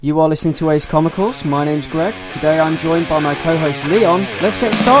You are listening to Ace Comicals. My name's Greg. Today I'm joined by my co-host Leon. Let's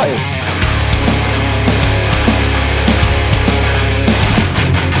get started.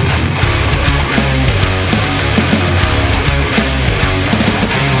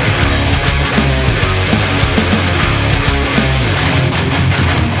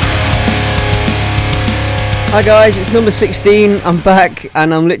 Hi guys, it's number 16. I'm back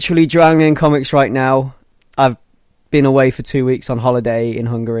and I'm literally drowning in comics right now. I've been away for 2 weeks on holiday in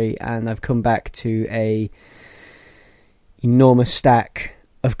Hungary and I've come back to a enormous stack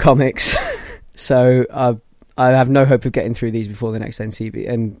of comics. So I have no hope of getting through these before the next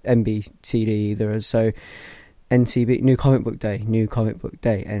NBCD either. So NCB, New Comic Book Day,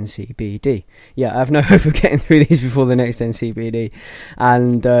 NCBD. Yeah, I have no hope of getting through these before the next NCBD.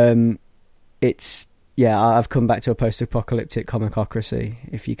 And yeah, I've come back to a post-apocalyptic comicocracy,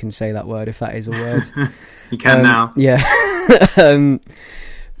 if you can say that word, if that is a word. You can now. Yeah.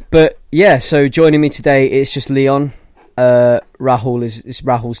 But yeah, so joining me today, it's just Leon. Rahul it's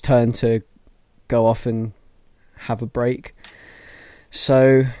Rahul's turn to go off and have a break.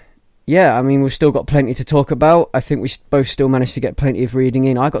 So yeah, I mean, we've still got plenty to talk about. I think we both still managed to get plenty of reading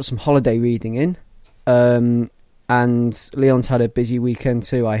in. I got some holiday reading in. And Leon's had a busy weekend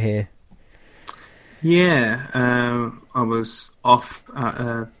too, I hear. Yeah, I was off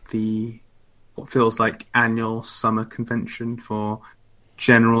at what feels like annual summer convention for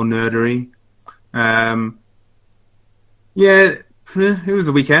general nerdery. Yeah, it was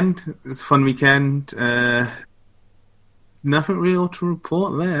a weekend. It was a fun weekend. Nothing real to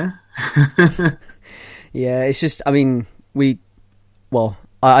report there. Yeah, it's just, I mean,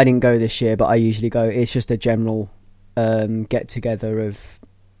 I didn't go this year, but I usually go. It's just a general get-together of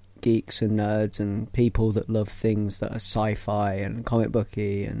geeks and nerds and people that love things that are sci-fi and comic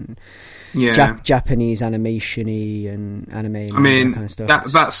booky and Japanese animation-y and anime and all that kind of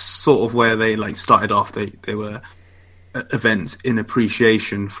stuff. That's sort of where they started off. They were events in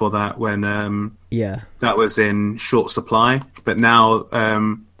appreciation for that when that was in short supply. But now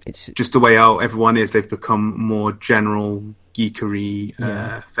it's just the way everyone is. They've become more general geekery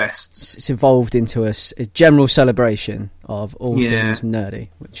fests. It's evolved into a general celebration of all things nerdy,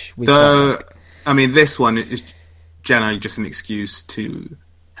 which we I mean, this one is generally just an excuse to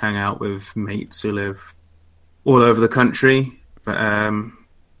hang out with mates who live all over the country. But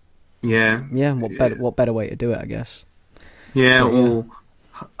what better way to do it, I guess. Yeah, all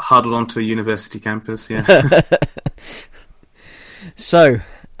huddled onto a university campus. Yeah. So,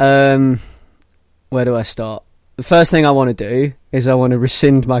 where do I start? The first thing I want to do is I want to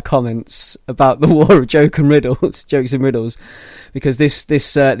rescind my comments about the war of jokes and riddles, because this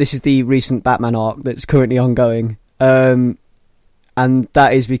is the recent Batman arc that's currently ongoing, and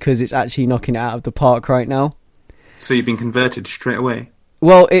that is because it's actually knocking it out of the park right now. So you've been converted straight away?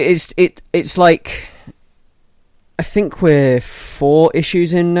 Well, it's like, I think we're 4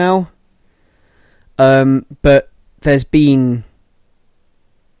 issues in now, but there's been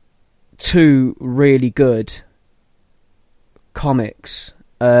 2 really good comics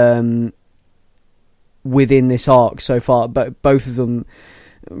within this arc so far, but both of them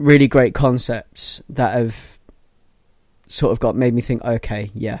really great concepts that have sort of made me think, okay,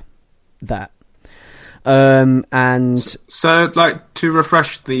 yeah, that. And so to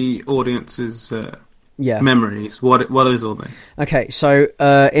refresh the audience's memories, what is all this? Okay, so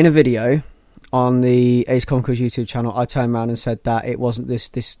in a video on the Ace Comicals YouTube channel, I turned around and said that it wasn't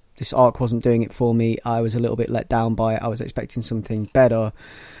this arc wasn't doing it for me. I was a little bit let down by it. I was expecting something better,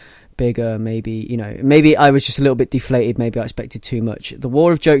 bigger, maybe I was just a little bit deflated. Maybe I expected too much. The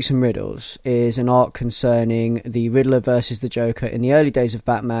War of Jokes and Riddles is an arc concerning the Riddler versus the Joker in the early days of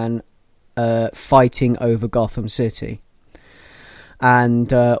Batman fighting over Gotham City.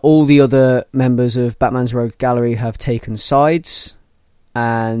 And all the other members of Batman's Rogue Gallery have taken sides,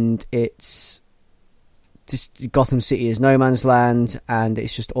 and it's just Gotham City is no man's land, and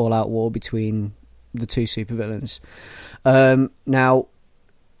it's just all-out war between the 2 supervillains. Now,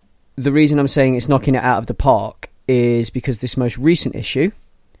 the reason I'm saying it's knocking it out of the park is because this most recent issue,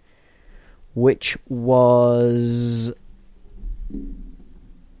 which was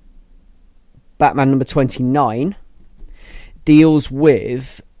Batman number 29, deals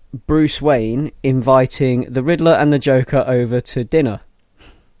with Bruce Wayne inviting the Riddler and the Joker over to dinner.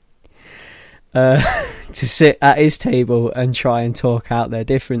 To sit at his table and try and talk out their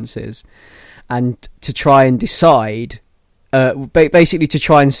differences, and to try and decide, basically to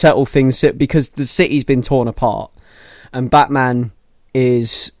try and settle things, because the city's been torn apart, and Batman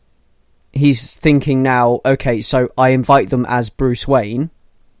he's thinking now, okay, so I invite them as Bruce Wayne,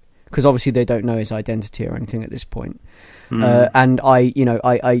 because obviously they don't know his identity or anything at this point. and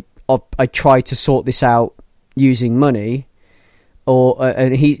I try to sort this out using money,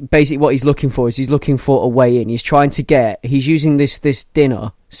 and he basically what he's looking for is he's looking for a way in. He's using this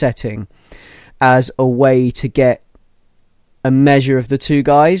dinner setting as a way to get a measure of the two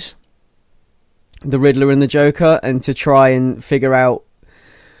guys, the Riddler and the Joker, and to try and figure out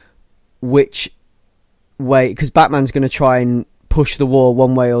which way, because Batman's going to try and push the war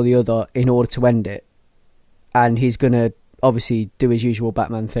one way or the other in order to end it, and he's going to obviously do his usual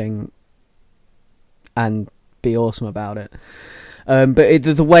Batman thing and be awesome about it. But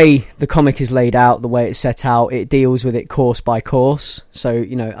the way the comic is laid out, the way it's set out, it deals with it course by course. So,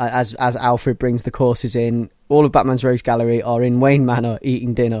 as Alfred brings the courses in, all of Batman's Rogues Gallery are in Wayne Manor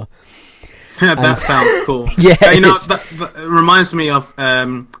eating dinner. That sounds cool. Yeah, that reminds me of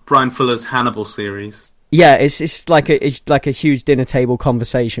Brian Fuller's Hannibal series. Yeah, it's like a huge dinner table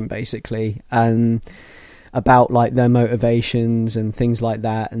conversation basically, and about like their motivations and things like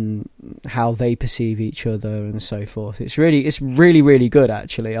that, and how they perceive each other and so forth. It's really really good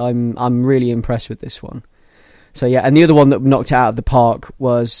actually. I'm really impressed with this one. So yeah, and the other one that knocked it out of the park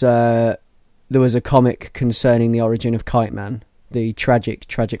was there was a comic concerning the origin of Kite Man, the tragic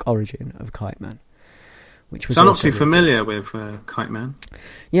origin of Kite Man, which was. So I'm not too familiar with Kite Man.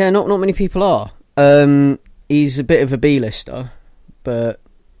 Yeah, not many people are. He's a bit of a B-lister, but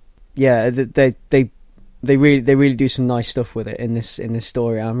yeah, they really do some nice stuff with it in this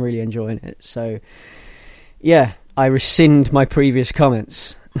story. I'm really enjoying it. So yeah, I rescind my previous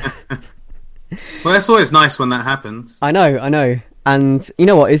comments. Well, it's always nice when that happens. I know. And you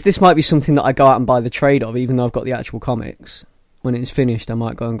know what? This might be something that I go out and buy the trade of, even though I've got the actual comics. When it's finished, I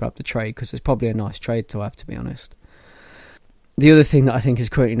might go and grab the trade, because it's probably a nice trade to have, to be honest. The other thing that I think is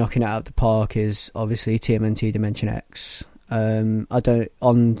currently knocking it out of the park is obviously TMNT Dimension X. On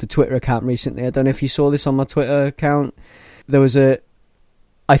the Twitter account recently, I don't know if you saw this on my Twitter account, there was I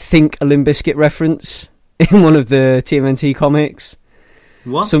think a Limp Bizkit reference in one of the TMNT comics.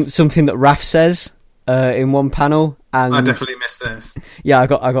 What? Something that Raph says in one panel, and I definitely missed this. Yeah, I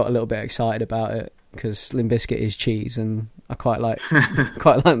got a little bit excited about it, because Limp Bizkit is cheese, and I quite like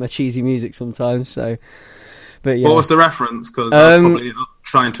my cheesy music sometimes. So, but yeah. What was the reference? Because I was probably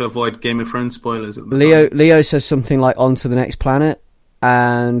trying to avoid Game of Thrones spoilers. At the time. Leo says something like "on to the next planet,"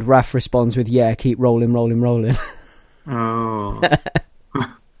 and Raph responds with "Yeah, keep rolling." Oh.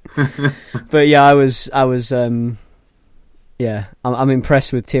 But yeah, I was yeah, I'm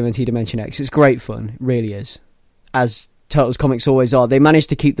impressed with TMNT Dimension X. It's great fun, it really is. As Turtles comics always are, they managed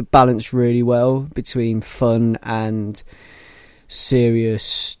to keep the balance really well between fun and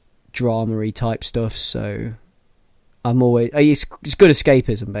serious drama-y type stuff. So I'm always it's good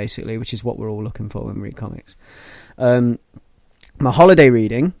escapism basically, which is what we're all looking for when we read comics. My holiday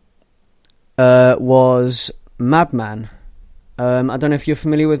reading was Madman. I don't know if you're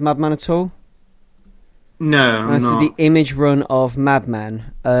familiar with Madman at all. No, That's the Image run of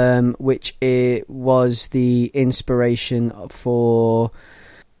Madman, which it was the inspiration for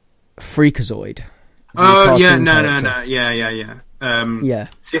Freakazoid. Oh yeah, no, yeah. Yeah.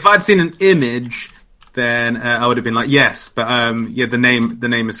 See, if I'd seen an Image, then I would have been like, yes, but yeah, the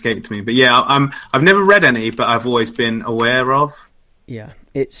name escaped me. But yeah, I've never read any, but I've always been aware of. Yeah,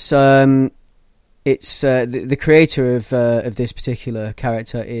 it's the creator of this particular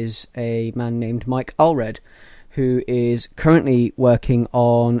character is a man named Mike Allred, who is currently working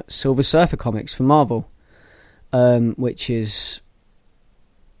on Silver Surfer comics for Marvel, which is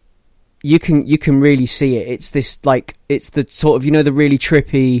you can really see it. It's this it's the sort of the really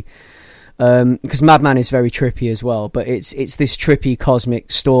trippy, because Madman is very trippy as well, but it's this trippy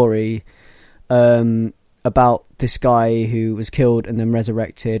cosmic story about this guy who was killed and then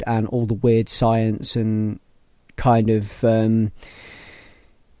resurrected, and all the weird science and kind of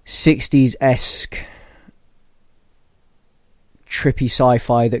 60s-esque trippy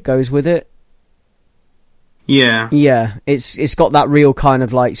sci-fi that goes with it. Yeah. It's got that real kind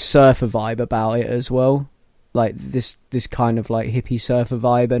of like surfer vibe about it as well, like this kind of like hippie surfer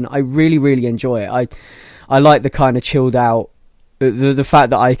vibe, and I really really enjoy it. I like the kind of chilled out, the fact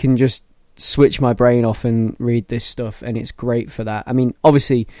that I can just switch my brain off and read this stuff, and it's great for that. I mean,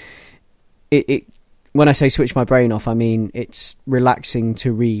 obviously it when I say switch my brain off, I mean it's relaxing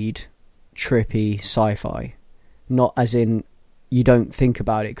to read trippy sci-fi, not as in you don't think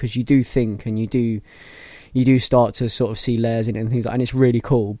about it, because you do think, and you do start to sort of see layers in it and things like, and it's really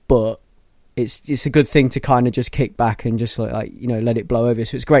cool, but it's a good thing to kind of just kick back and just like let it blow over.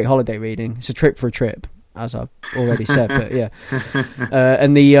 So it's great holiday reading. It's a trip for a trip, as I've already said. But yeah,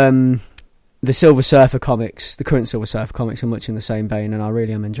 and the Silver Surfer comics, the current Silver Surfer comics, are much in the same vein, and I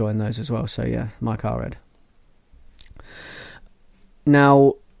really am enjoying those as well. So yeah, Mike Allred.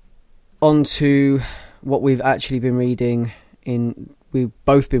 Now, on to what we've actually been reading. We've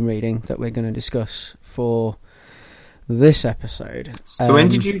both been reading that we're going to discuss for this episode. So when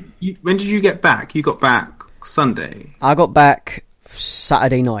did you get back? You got back Sunday. I got back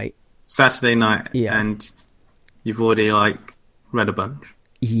Saturday night. Saturday night, yeah. And you've already read a bunch.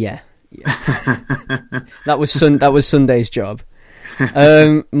 Yeah. That was Sunday's job.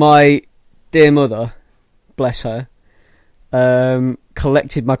 My dear mother, bless her,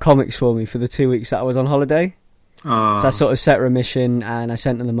 collected my comics for me for the 2 weeks that I was on holiday. Oh. So I sort of set her a mission, and I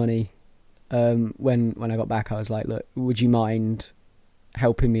sent her the money. When I got back, I was like, look, would you mind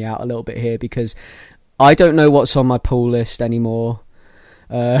helping me out a little bit here, because I don't know what's on my pull list anymore.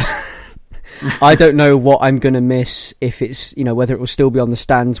 I don't know what I'm going to miss, if it's, whether it will still be on the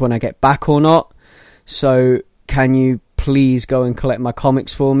stands when I get back or not. So can you please go and collect my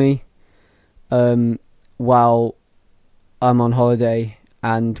comics for me while I'm on holiday,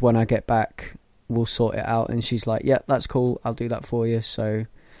 and when I get back we'll sort it out. And she's like, yeah, that's cool, I'll do that for you. So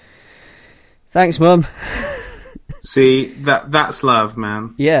thanks, Mum. See, that's love,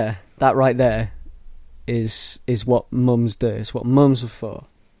 man. Yeah, that right there is what mums do. It's what mums are for.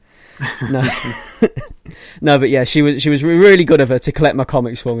 No, no, but yeah, she was really good of her to collect my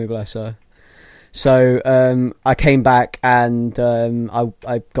comics for me, bless her. So I came back and I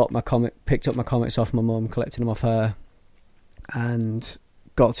picked up my comics off my mum, collected them off her, and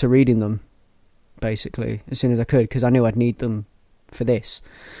got to reading them basically as soon as I could, because I knew I'd need them for this.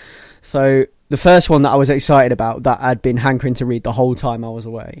 So the first one that I was excited about, that I'd been hankering to read the whole time I was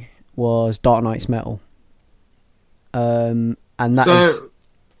away, was Dark Knight's Metal. And that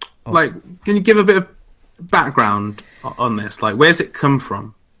can you give a bit of background on this? Where's it come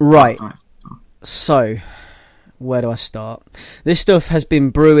from? Right. So, where do I start? This stuff has been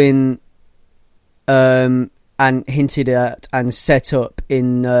brewing and hinted at and set up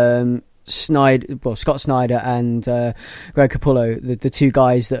in Scott Snyder and Greg Capullo, the two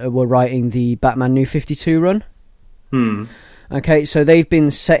guys that were writing the Batman New 52 run. Okay, so they've been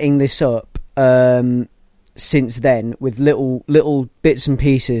setting this up since then, with little bits and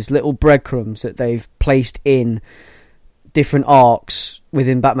pieces, little breadcrumbs that they've placed in different arcs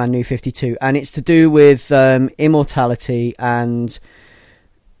within Batman New 52, and it's to do with immortality and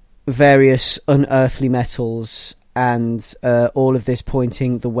various unearthly metals, and all of this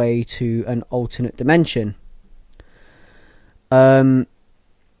pointing the way to an alternate dimension. More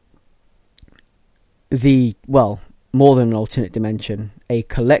than an alternate dimension, a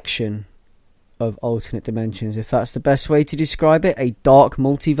collection of alternate dimensions, if that's the best way to describe it. A dark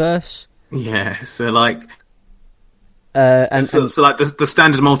multiverse. Yeah, so the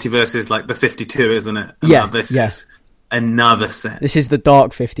standard multiverse is the 52, isn't it? And yeah, this is another set. This is the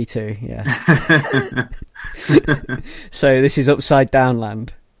Dark 52, yeah. So this is Upside Down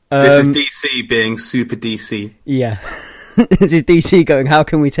Land. This is DC being super DC. Yeah. This is DC going, how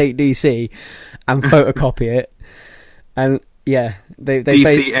can we take DC and photocopy it? And yeah, they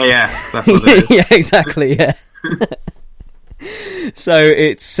DC AF, that's what it is. Yeah, exactly, yeah. So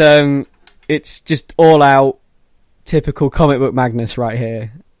it's just all out typical comic book madness right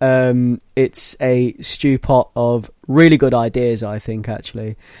here. It's a stew pot of really good ideas, I think,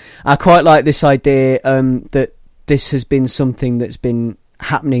 actually. I quite like this idea that this has been something that's been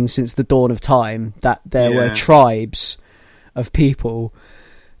happening since the dawn of time, that there were tribes of people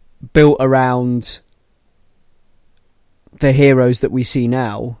built around the heroes that we see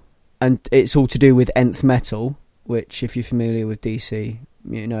now, and it's all to do with nth metal, which, if you're familiar with DC,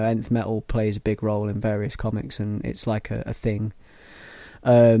 nth metal plays a big role in various comics, and it's like a thing.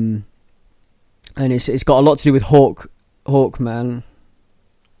 And it's got a lot to do with Hawkman,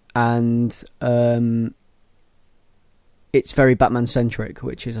 and it's very Batman centric,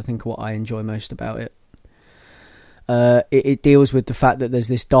 which is, I think, what I enjoy most about it. It deals with the fact that there's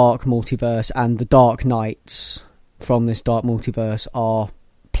this dark multiverse, and the Dark Knights from this dark multiverse are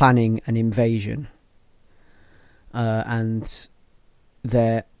planning an invasion, and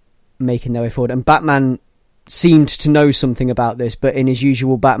they're making their way forward. And Batman seemed to know something about this, but in his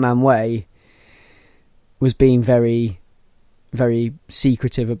usual Batman way was being very, very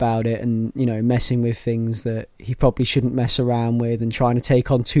secretive about it, and messing with things that he probably shouldn't mess around with, and trying to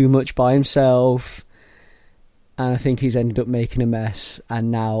take on too much by himself. And I think he's ended up making a mess, and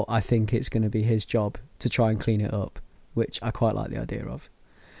now I think it's going to be his job to try and clean it up, which I quite like the idea of.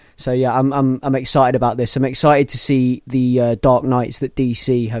 So yeah, I'm excited about this. I'm excited to see the Dark Knights that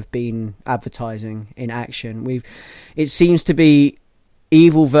DC have been advertising in action. It seems to be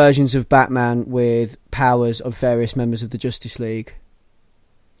evil versions of Batman with powers of various members of the Justice League,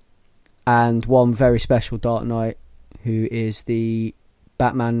 and one very special Dark Knight who is the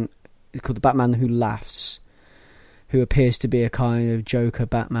Batman. It's called the Batman Who Laughs, who appears to be a kind of Joker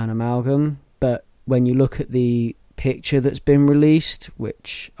Batman amalgam. But when you look at the picture that's been released,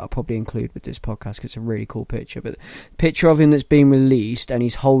 which I'll probably include with this podcast because it's a really cool picture, but the picture of him that's been released, and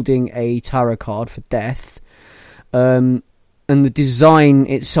he's holding a tarot card for death, and the design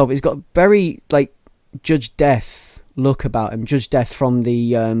itself, it's got a very like Judge Death look about him. Judge Death from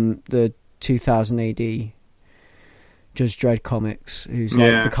the 2000 AD Judge Dredd comics, who's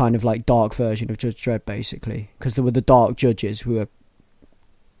like the kind of like dark version of Judge Dredd, basically, because there were the dark judges who were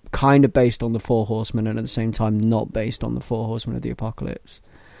kind of based on the Four Horsemen and at the same time not based on the Four Horsemen of the Apocalypse.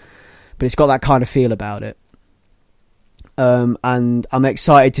 But it's got that kind of feel about it. And I'm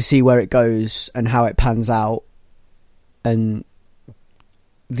excited to see where it goes and how it pans out, and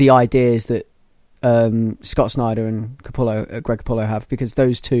the ideas that Scott Snyder and Greg Capullo have, because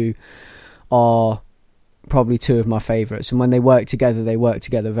those two are probably two of my favourites, and when they work together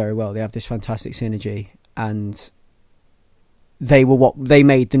very well. They have this fantastic synergy, and they were what they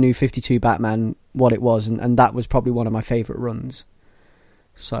made the New 52 Batman what it was, and that was probably one of my favourite runs.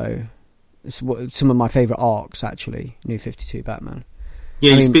 So it's some of my favourite arcs, actually, New 52 Batman.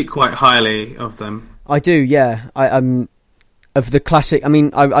 Yeah, you speak quite highly of them. I do, yeah. I'm of the classic. I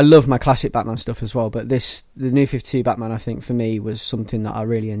mean, I love my classic Batman stuff as well, but the New 52 Batman, I think for me was something that I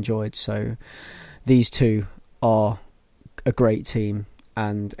really enjoyed. So these two are a great team,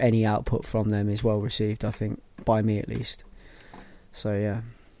 and any output from them is well received, I think, by me at least. So yeah,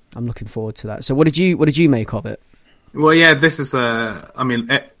 I'm looking forward to that. So what did you make of it? Well, yeah, this is I mean,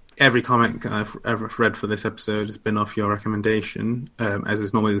 every comic I've ever read for this episode has been off your recommendation, as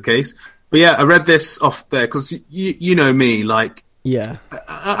is normally the case. But yeah, I read this off there because you know me, like, yeah,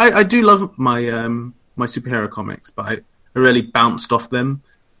 I do love my my superhero comics, but I really bounced off them.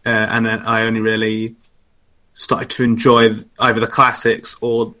 And then I only really started to enjoy either the classics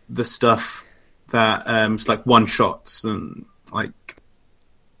or the stuff that it's like one-shots and like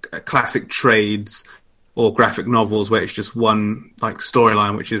classic trades or graphic novels where it's just one like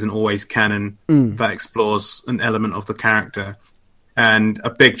storyline which isn't always canon that explores an element of the character. And a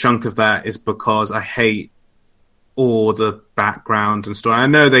big chunk of that is because I hate all the background and story. I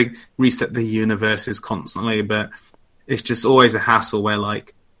know they reset the universes constantly, but it's just always a hassle where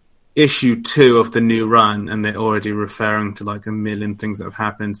like issue 2 of the new run and they're already referring to like a million things that have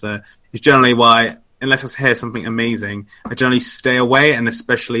happened. So it's generally why, unless I hear something amazing, I generally stay away, and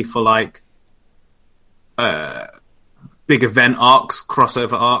especially for like big event arcs,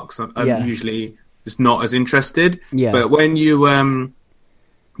 crossover arcs, I'm usually just not as interested. Yeah. But when you were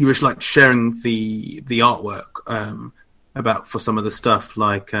like sharing the artwork about for some of the stuff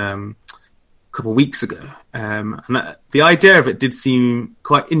like couple of weeks ago, and the idea of it did seem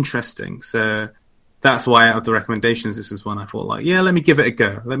quite interesting, so that's why out of the recommendations this is one I thought like, yeah, let me give it a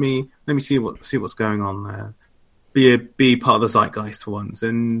go, let me see what's going on there, be part of the zeitgeist for once.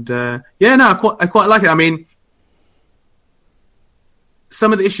 And I quite like it. I mean,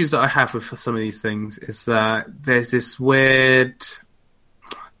 some of the issues that I have with some of these things is that there's this weird, it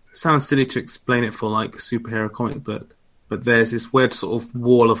sounds silly to explain it for like a superhero comic book, but there's this weird sort of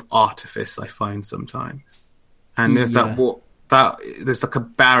wall of artifice I find sometimes. And there's that there's like a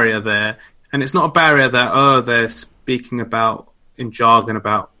barrier there. And it's not a barrier that, they're speaking about in jargon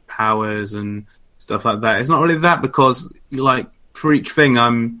about powers and stuff like that. It's not really that, because like for each thing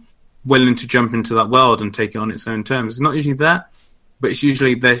I'm willing to jump into that world and take it on its own terms. It's not usually that, but it's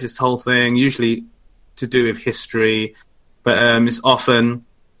usually there's this whole thing, usually to do with history, but it's often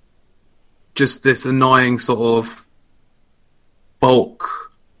just this annoying sort of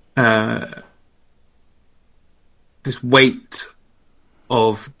bulk, this weight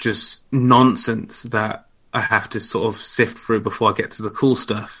of just nonsense that I have to sort of sift through before I get to the cool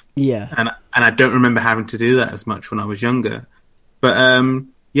stuff. Yeah. And I don't remember having to do that as much when I was younger. But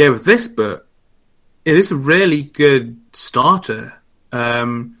with this book, it is a really good starter.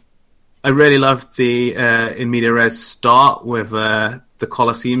 I really love the in media res start with the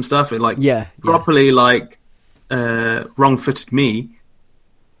Colosseum stuff. It properly wrong-footed me.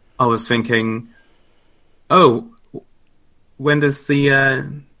 I was thinking, when does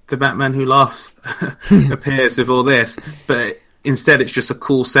the Batman Who Laughs appears with all this? But instead, it's just a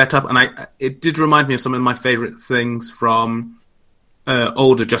cool setup, and it did remind me of some of my favorite things from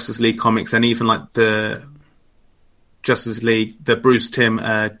older Justice League comics, and even like the Justice League, the Bruce Timm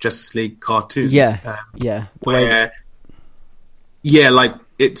Justice League cartoons. Where like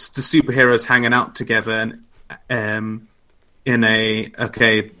it's the superheroes hanging out together, and in a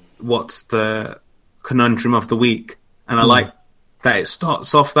what's the conundrum of the week. And I like that it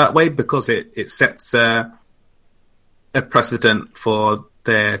starts off that way, because it sets a precedent for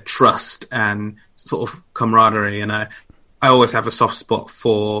their trust and sort of camaraderie. And I always have a soft spot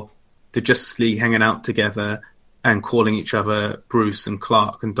for the Justice League hanging out together and calling each other Bruce and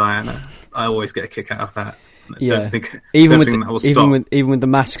Clark and Diana. I always get a kick out of that. Even with the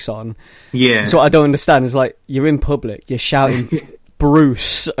masks on. Yeah. So what I don't understand is, like, you're in public, you're shouting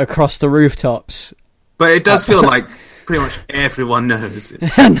Bruce across the rooftops. But it does feel like pretty much everyone knows it,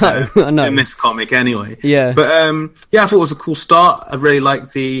 I know. in this comic anyway. Yeah. But I thought it was a cool start. I really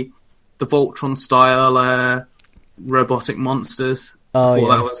liked the Voltron style robotic monsters. Oh,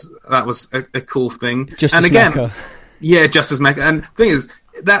 I thought that was a cool thing. Just and again, Mecha. Yeah, just as Mecha. And the thing is,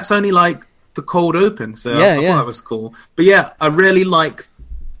 that's only like the cold open, so I thought that was cool. But yeah, I really like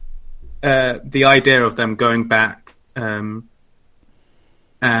the idea of them going back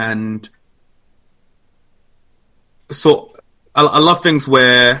and so I love things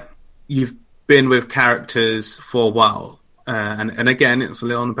where you've been with characters for a while, and again, it's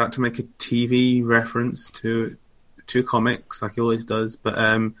Leon about to make a TV reference to comics like he always does, but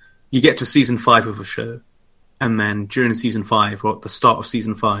you get to season 5 of a show, and then during season 5 or at the start of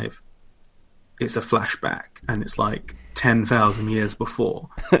season 5, it's a flashback, and it's like 10,000 years before,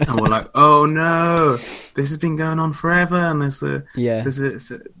 and we're like, oh no, this has been going on forever, and this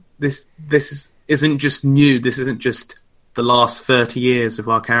isn't just new. This isn't just the last 30 years of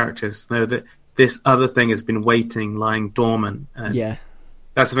our characters. No, that this other thing has been waiting, lying dormant. And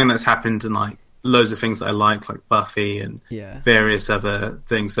that's the thing that's happened in like loads of things that I like Buffy and various other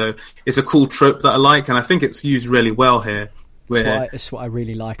things. So it's a cool trope that I like, and I think it's used really well here. It's what I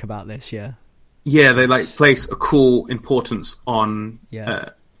really like about this. Yeah, they like place a cool importance on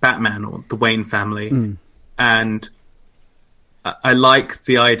Batman or the Wayne family, and I like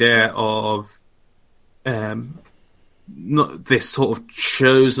the idea of not this sort of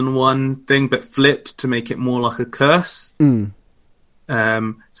chosen one thing, but flipped to make it more like a curse. So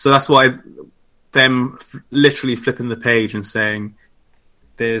that's why them literally flipping the page and saying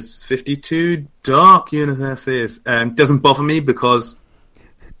there's 52 dark universes doesn't bother me, because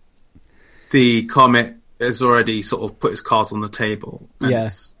the comic has already sort of put his cards on the table. And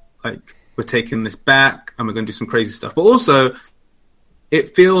it's like, we're taking this back and we're going to do some crazy stuff. But also,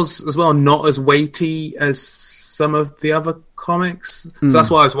 it feels as well not as weighty as some of the other comics. So that's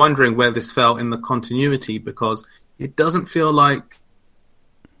why I was wondering where this fell in the continuity, because it doesn't feel like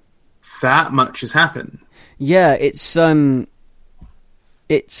that much has happened. Yeah, it's kind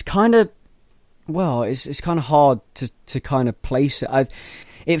of, well, it's kind of hard to kind of place it.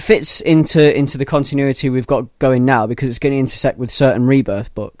 It fits into the continuity we've got going now, because it's going to intersect with certain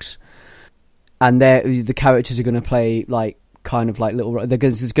Rebirth books, and the characters are going to play like kind of like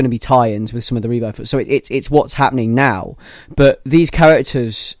there's going to be tie-ins with some of the Rebirth books. So it's what's happening now, but these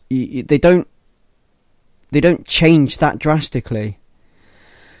characters they don't change that drastically.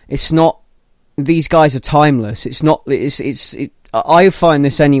 It's not, these guys are timeless. It's not. I find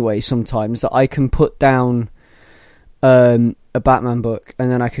this anyway sometimes, that I can put down a Batman book,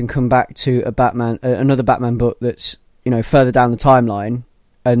 and then I can come back to another Batman book that's, further down the timeline,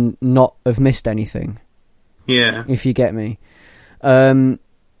 and not have missed anything. Yeah, if you get me. And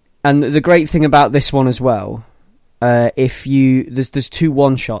the great thing about this one as well, there's 2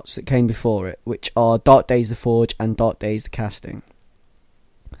 one-shots that came before it, which are Dark Days the Forge and Dark Days the Casting.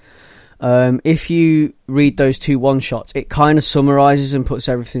 If you read those 2 one-shots, it kind of summarises and puts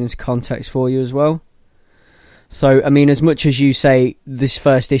everything into context for you as well. So, I mean, as much as you say this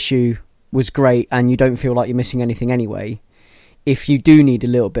first issue was great and you don't feel like you're missing anything anyway, if you do need a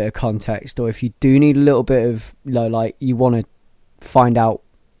little bit of context, or if you do need a little bit of, like, you want to find out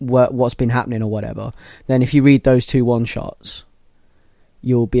what's been happening or whatever, then if you read those 2 one-shots,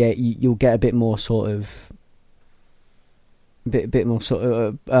 you'll get a bit more sort of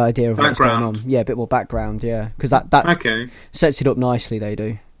idea of what's going on. Yeah, a bit more background. Yeah, because that sets it up nicely. They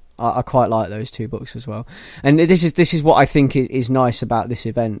do. I quite like those 2 books as well. And this is what I think is nice about this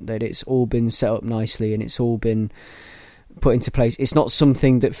event, that it's all been set up nicely and it's all been put into place. It's not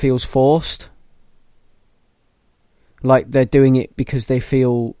something that feels forced, like they're doing it because they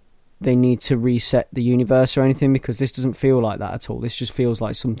feel they need to reset the universe or anything, because this doesn't feel like that at all. This just feels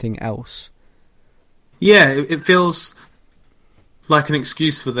like something else. Yeah, it feels like an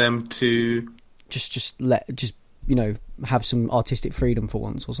excuse for them to just have some artistic freedom for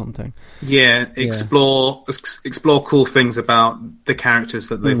once or something. Yeah, explore cool things about the characters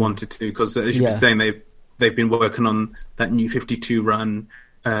that they wanted to, because as you were saying, they've been working on that New 52 run,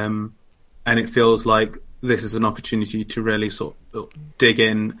 and it feels like this is an opportunity to really sort of dig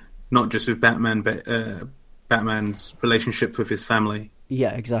in, not just with Batman, but Batman's relationship with his family.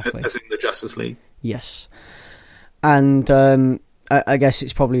 Yeah, exactly. As in the Justice League. Yes. And I guess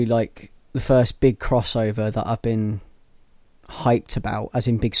it's probably like the first big crossover that I've been hyped about, as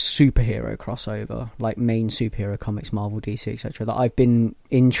in big superhero crossover, like main superhero comics, Marvel, DC, etc., that I've been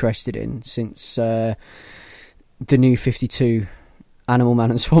interested in since the New 52 Animal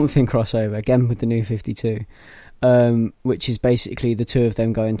Man and Swamp Thing crossover, again with the New 52, which is basically the two of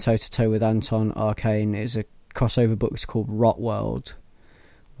them going toe-to-toe with Anton Arcane. It's a crossover book called Rot World,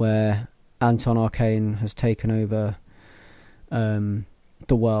 where Anton Arcane has taken over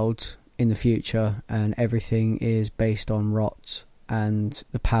the world in the future, and everything is based on rot and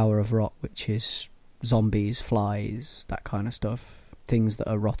the power of rot, which is zombies, flies, that kind of stuff, things that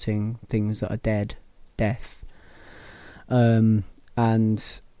are rotting, things that are dead, death. And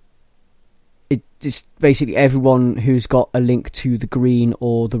it's basically everyone who's got a link to the green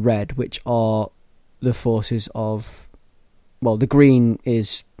or the red, which are the forces of, well, the green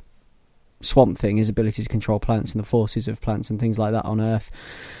is Swamp Thing, his ability to control plants and the forces of plants and things like that on Earth.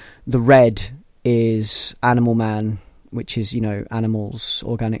 The red is Animal Man, which is, animals,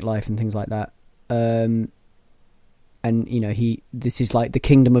 organic life and things like that. And, this is like the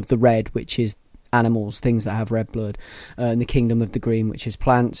kingdom of the red, which is animals, things that have red blood. And the kingdom of the green, which is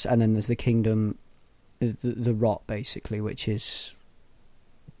plants. And then there's the kingdom, the rot, basically, which is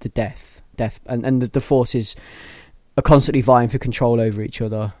the death. And the forces are constantly vying for control over each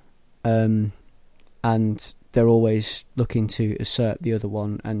other. And they're always looking to usurp the other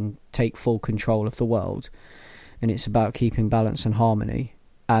one and take full control of the world. And it's about keeping balance and harmony.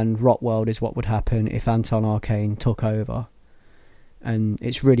 And Rot World is what would happen if Anton Arcane took over. And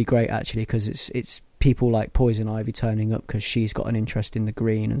it's really great, actually, because it's people like Poison Ivy turning up because she's got an interest in the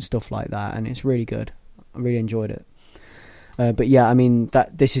green and stuff like that. And it's really good. I really enjoyed it. But yeah, I mean,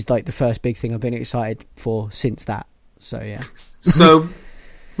 this is like the first big thing I've been excited for since that. So yeah. So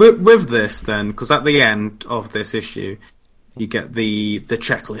with this then, because at the end of this issue, you get the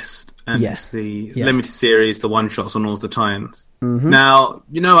checklist, and it's the limited series, the one-shots on all the times. Mm-hmm. Now,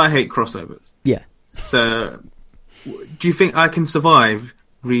 I hate crossovers. Yeah. So do you think I can survive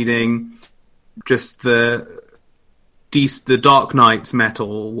reading just the Dark Knight's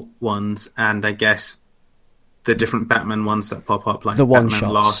metal ones, and I guess the different Batman ones that pop up, like the Batman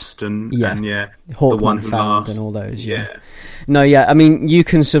one-shots. Lost and Hawkman the One Who Found Laughs. and all those. Yeah. No, yeah. I mean, you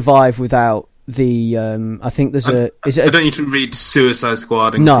can survive without the. I think there's a. I don't need to read Suicide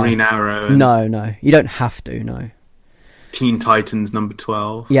Squad and Green Arrow. And No, you don't have to. No. Teen Titans number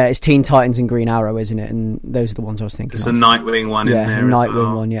 12. Yeah, it's Teen Titans and Green Arrow, isn't it? And those are the ones I was thinking. There's a Nightwing one in there.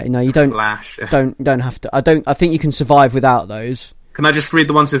 Nightwing one. Yeah, no, you don't. Flash. Don't have to. I think you can survive without those. Can I just read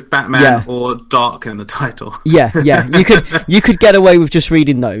the ones with Batman or Dark in the title? Yeah. You could get away with just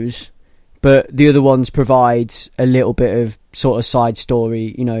reading those, but the other ones provide a little bit of sort of side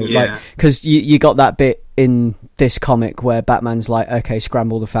story, like, because you got that bit in this comic where Batman's like, okay,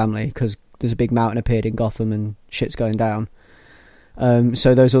 scramble the family because there's a big mountain appeared in Gotham and shit's going down.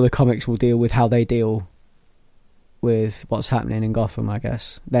 So those other comics will deal with how they deal with what's happening in Gotham. I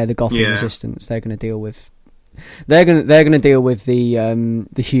guess they're the Gotham Resistance. They're going to deal with. They're gonna deal with the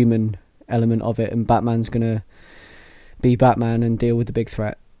human element of it, and Batman's gonna be Batman and deal with the big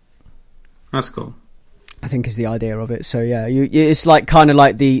threat. That's cool. I think is the idea of it. So yeah, it's like kind of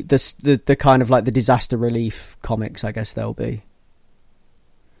like the kind of like the disaster relief comics, I guess they'll be.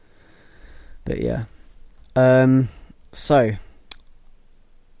 But yeah, so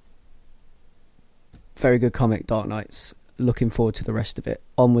very good comic, Dark Knights. Looking forward to the rest of it.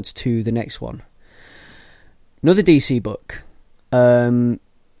 Onwards to the next one. Another DC book,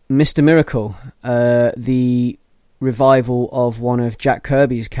 Mr. Miracle, the revival of one of Jack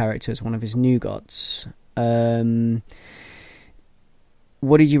Kirby's characters, one of his New Gods. What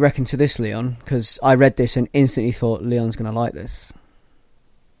did you reckon to this, Leon? Because I read this and instantly thought Leon's going to like this.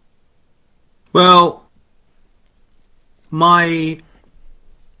 Well, my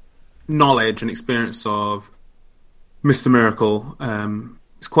knowledge and experience of Mr. Miracle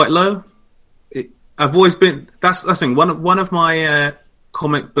is quite low. I've always been that's the thing. One of my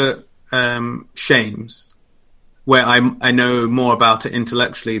comic book shames, where I know more about it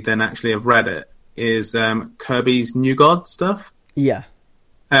intellectually than actually have read it, is Kirby's New God stuff. Yeah,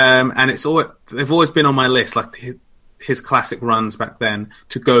 and they've always been on my list, like his classic runs back then,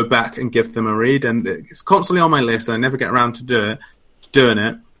 to go back and give them a read, and it's constantly on my list, and I never get around to doing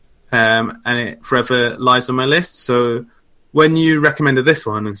it, and it forever lies on my list. So when you recommended this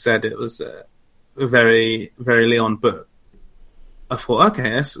one and said it was a very, very Leon book, I thought,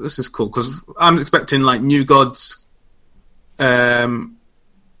 okay, this is cool, because I'm expecting like New Gods to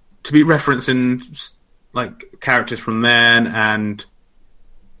be referencing like characters from then and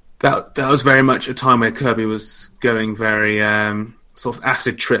that was very much a time where Kirby was going very sort of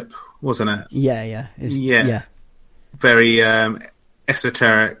acid trip, wasn't it? Yeah. Yeah. Very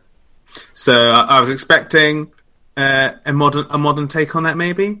esoteric. So I was expecting a modern take on that,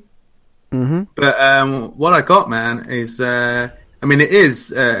 maybe. Mm-hmm. But what I got, man, is it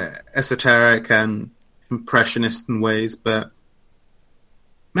is esoteric and impressionist in ways, but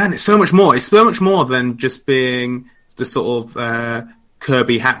man, it's so much more. It's so much more than just being the sort of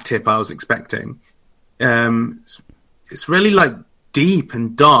Kirby hat tip I was expecting. It's really like deep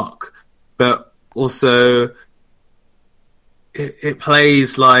and dark, but also it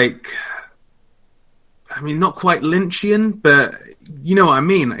plays like, not quite Lynchian, but you know what I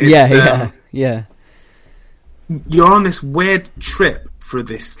mean. It's, yeah. You're on this weird trip through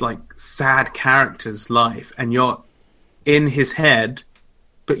this like sad character's life, and you're in his head,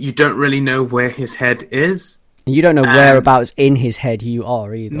 but you don't really know where his head is. You don't know whereabouts in his head you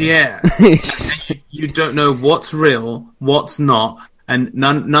are either. Yeah. You don't know what's real, what's not, and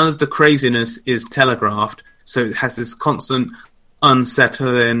none of the craziness is telegraphed. So it has this constant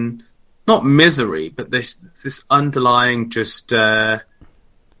unsettling, not misery, but this underlying just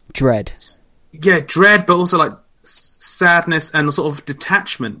dread. Yeah, dread, but also like sadness and a sort of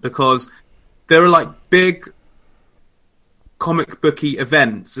detachment, because there are like big comic booky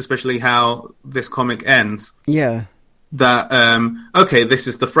events, especially how this comic ends. Yeah. That okay, this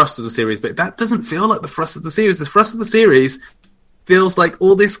is the thrust of the series, but that doesn't feel like the thrust of the series. The thrust of the series feels like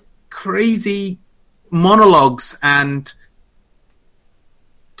all this crazy monologues and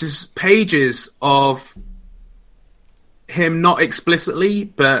just pages of him, not explicitly,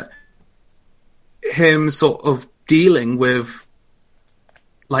 but him sort of dealing with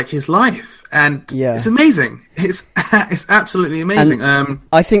like his life, and it's amazing. It's absolutely amazing. And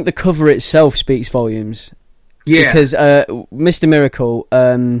I think the cover itself speaks volumes. Yeah, because Mr. Miracle.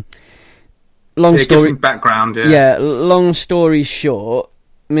 Long story. Gives some background. Yeah. Long story short,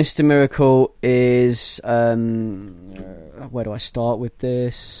 Mr. Miracle is. Where do I start with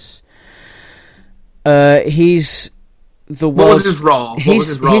this? He's the world's. What was his role?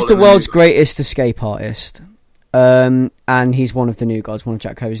 He's the world's greatest escape artist. And he's one of the New Gods, one of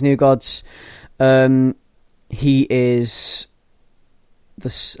Jack Kirby's New Gods. He is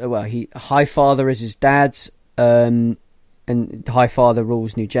Highfather is his dad's, and Highfather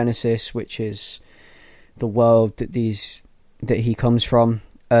rules New Genesis, which is the world that he comes from,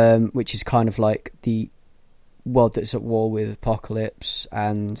 which is kind of like the world that's at war with Apocalypse.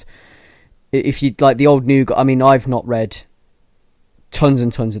 And if you like the old New God, I've not read tons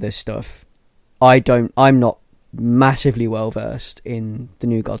and tons of this stuff. I'm not massively well versed in the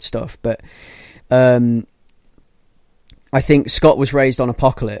New God stuff, but I think Scott was raised on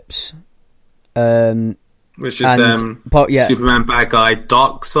Apocalypse, which is Superman bad guy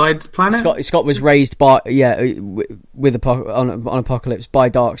Darkseid's planet. Scott was raised by on Apocalypse by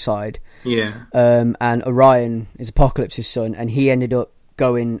Darkseid. Yeah, and Orion is Apocalypse's son, and he ended up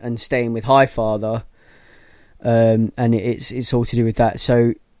going and staying with Highfather, and it's all to do with that.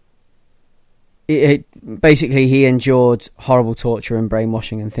 So. Basically, he endured horrible torture and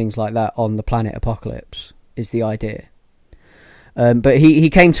brainwashing and things like that on the planet Apocalypse, is the idea. But he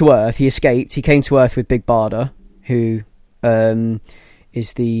came to Earth, he escaped, he came to Earth with Big Barda, who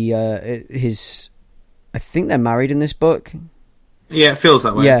is his... I think they're married in this book. Yeah, it feels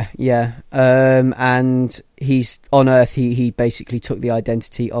that way. Yeah. And he's on Earth. He basically took the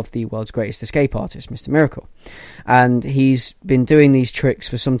identity of the world's greatest escape artist, Mr. Miracle, and he's been doing these tricks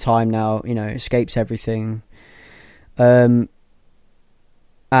for some time now. Escapes everything, and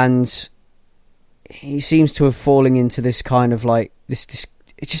he seems to have fallen into this kind of like this.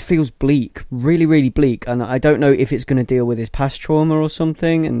 It just feels bleak, really, really bleak, and I don't know if it's going to deal with his past trauma or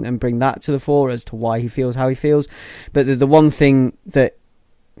something and bring that to the fore as to why he feels how he feels. But the one thing that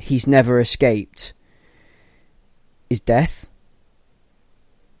he's never escaped is death.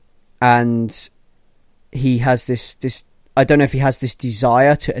 And he has this I don't know if he has this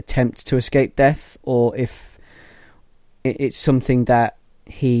desire to attempt to escape death, or if it's something that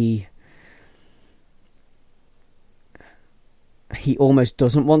he almost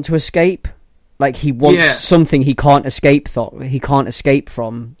doesn't want to escape. Like he wants something he can't escape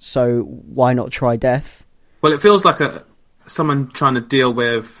from, so why not try death? Well, it feels like someone trying to deal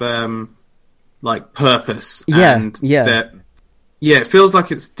with like purpose. It feels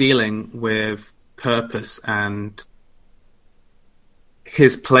like it's dealing with purpose and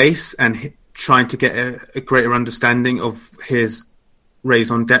his place, and trying to get a greater understanding of his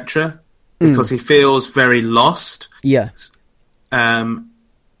raison d'etre, because he feels very lost. And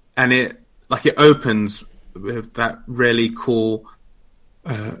it opens with that really cool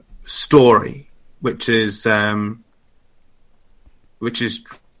story, which is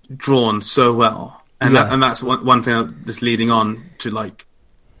drawn so well, and that's one thing that's leading on to like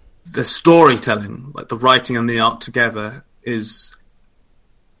the storytelling, like the writing and the art together is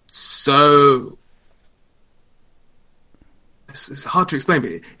so. It's hard to explain,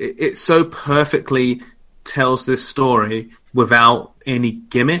 but it so perfectly tells this story without any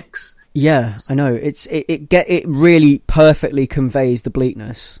gimmicks. Yeah, I know. It really perfectly conveys the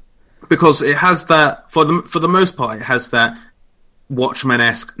bleakness, because it has that for the most part. It has that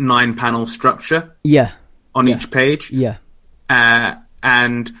Watchmen-esque 9-panel structure. Yeah, on each page. Yeah,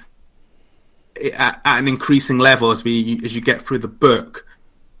 and at an increasing level as you get through the book,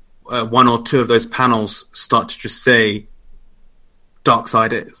 one or two of those panels start to just say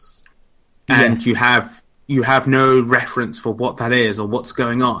Darkseid is, and you have no reference for what that is or what's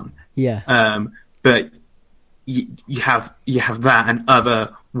going on. Yeah. But you have that and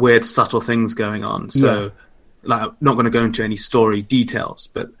other weird, subtle things going on. So, like, I'm not going to go into any story details,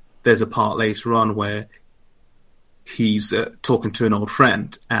 but there's a part later on where he's talking to an old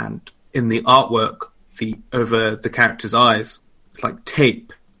friend, and in the artwork, over the character's eyes, it's like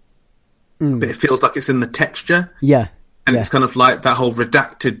tape, but it feels like it's in the texture. Yeah. And it's kind of like that whole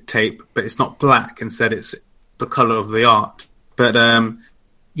redacted tape, but it's not black. Instead, it's the color of the art. But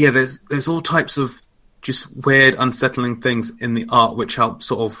there's all types of just weird, unsettling things in the art which help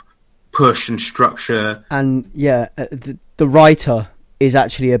sort of push and structure. And the writer is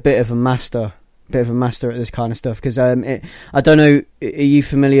actually a bit of a master at this kind of stuff, because I don't know, are you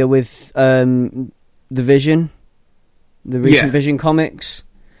familiar with the Vision, the recent Vision comics?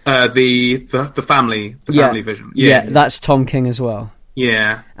 The family Vision. Yeah, that's Tom King as well.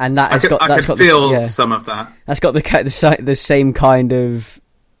 Yeah, and that I could feel some of that. That's got the same kind of,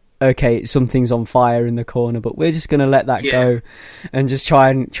 okay, something's on fire in the corner, but we're just going to let that go, and just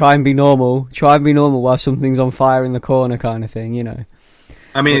try and be normal while something's on fire in the corner, kind of thing, you know.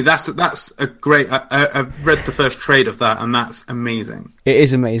 I mean, that's a great. I've read the first trade of that, and that's amazing. It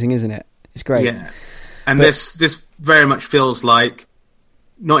is amazing, isn't it? It's great. Yeah, and this very much feels like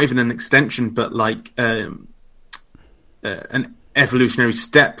not even an extension, but like an evolutionary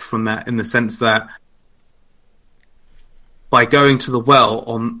step from that, in the sense that by going to the well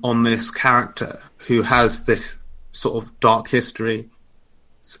on this character who has this sort of dark history,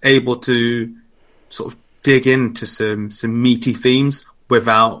 is able to sort of dig into some meaty themes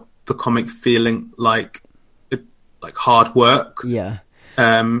without the comic feeling like hard work. Yeah.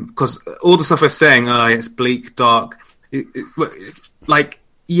 Because all the stuff we're saying, it's bleak, dark,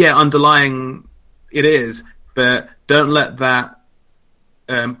 underlying it is, but don't let that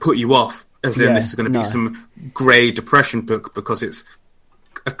put you off, as in this is going to be some grey depression book, because it's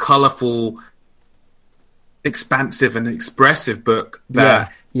a colourful, expansive and expressive book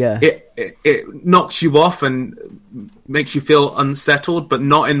that it knocks you off and makes you feel unsettled, but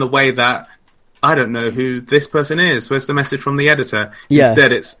not in the way that, I don't know who this person is, where's the message from the editor?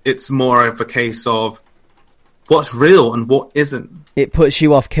 Instead it's more of a case of what's real and what isn't. It puts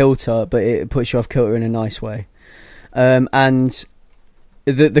you off kilter, but it puts you off kilter in a nice way. And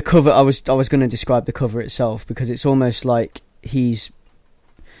the cover, I was going to describe the cover itself, because it's almost like he's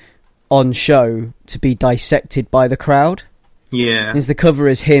on show to be dissected by the crowd. Yeah. As the cover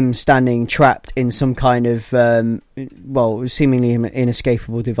is him standing trapped in some kind of, seemingly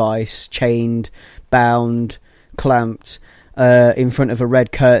inescapable device, chained, bound, clamped, in front of a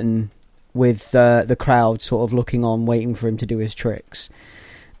red curtain, with the crowd sort of looking on, waiting for him to do his tricks.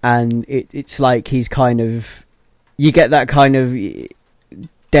 And it's like he's kind of... You get that kind of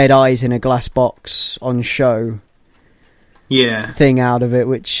dead eyes in a glass box on show thing out of it,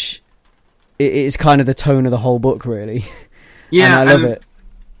 which is kind of the tone of the whole book, really. Yeah, and I love it.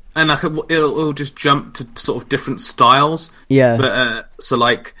 And it'll just jump to sort of different styles. Yeah. But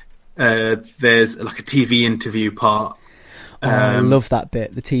there's like a TV interview part. I love that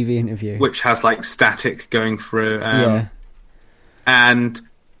bit, the TV interview, which has like static going through. And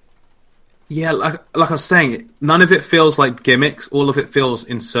like I was saying, none of it feels like gimmicks. All of it feels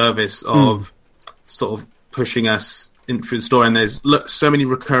in service of sort of pushing us in through the story. And there's so many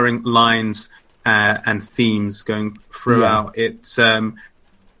recurring lines and themes going throughout. It's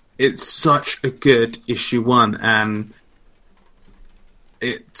such a good issue 1, and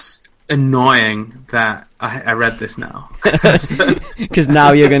it's annoying that I read this now, because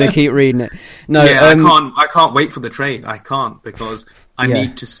now you're going to keep reading it. No, I can't wait for the trade. I can't, because I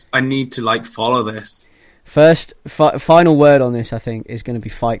need to like follow this. First, final word on this, I think, is going to be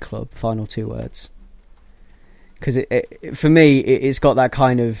Fight Club. Final 2 words, because it for me, it's got that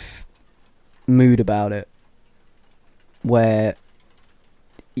kind of mood about it, where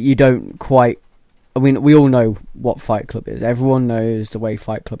you don't quite. I mean, we all know what Fight Club is. Everyone knows the way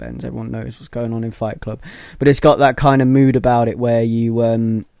Fight Club ends. Everyone knows what's going on in Fight Club. But it's got that kind of mood about it where you,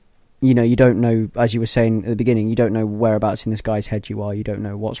 you don't know, as you were saying at the beginning, you don't know whereabouts in this guy's head you are. You don't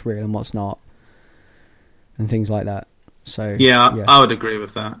know what's real and what's not, and things like that. So yeah. I would agree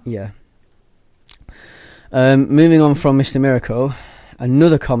with that. Yeah. Moving on from Mr. Miracle,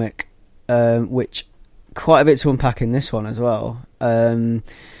 another comic, which quite a bit to unpack in this one as well.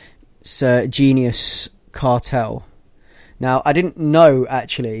 It's Genius Cartel. Now, I didn't know,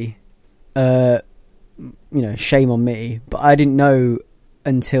 actually, shame on me, but I didn't know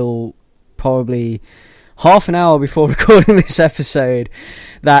until probably half an hour before recording this episode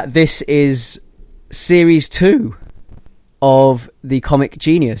that this is series 2 of the comic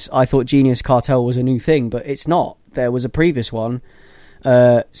Genius. I thought Genius Cartel was a new thing, but it's not. There was a previous one,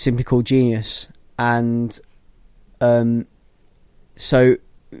 simply called Genius, and so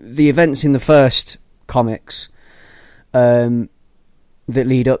the events in the first comics that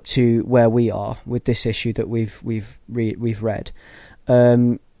lead up to where we are with this issue that we've read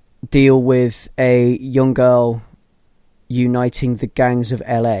deal with a young girl uniting the gangs of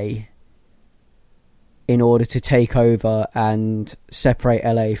LA in order to take over and separate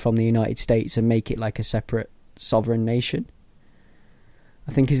LA from the United States and make it like a separate sovereign nation,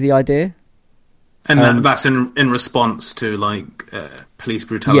 I think is the idea. And that's in response to police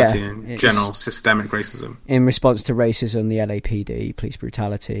brutality and general systemic racism. In response to racism, the LAPD, police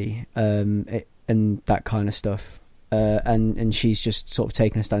brutality, and that kind of stuff. And she's just sort of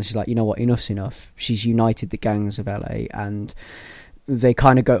taken a stance. She's like, you know what, enough's enough. She's united the gangs of LA, and they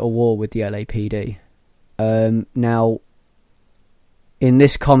kind of go to war with the LAPD. Now, in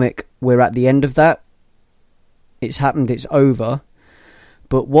this comic, we're at the end of that. It's happened, it's over.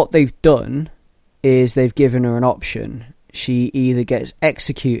 But what they've done is they've given her an option. She either gets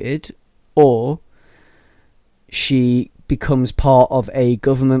executed or she becomes part of a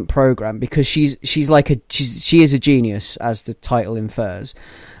government program, because she is a genius, as the title infers.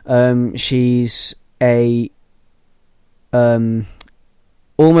 She's a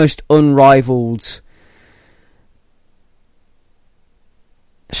almost unrivaled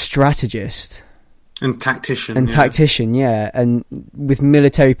strategist and tactician, yeah, and with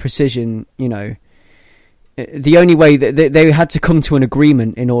military precision, the only way that they had to come to an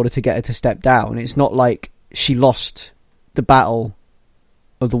agreement in order to get her to step down. It's not like she lost the battle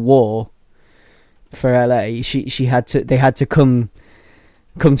of the war for LA. They had to come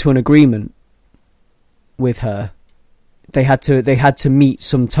to an agreement with her. They had to meet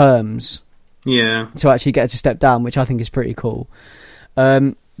some terms, to actually get her to step down, which I think is pretty cool.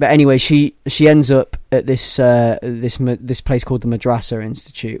 But anyway, she ends up at this place called the Madrasa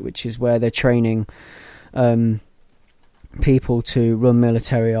Institute, which is where they're training people to run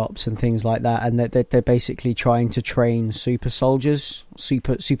military ops and things like that, and they're basically trying to train super soldiers,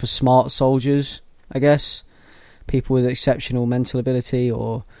 super smart soldiers, I guess, people with exceptional mental ability,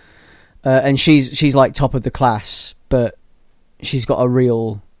 or and she's like top of the class, but she's got a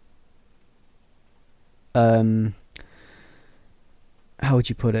real how would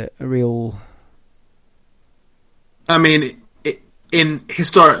you put it? A real. I mean,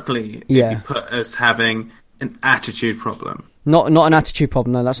 historically, it'd be put as having an attitude problem. Not an attitude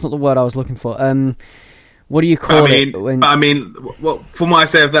problem. No, that's not the word I was looking for. What do you call it? Well, from what I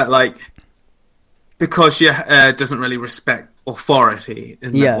say of that, because she doesn't really respect authority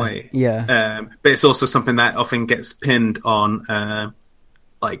in that way. Yeah. But it's also something that often gets pinned on,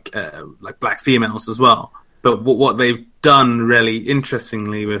 like black females as well. But what they've done really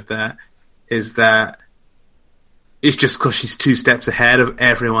interestingly with that is that it's just because she's 2 steps ahead of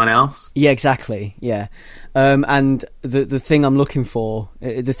everyone else. Yeah, exactly. Yeah. And the thing I'm looking for,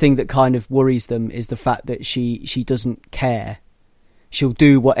 the thing that kind of worries them, is the fact that she doesn't care. She'll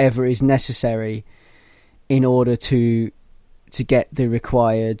do whatever is necessary in order to get the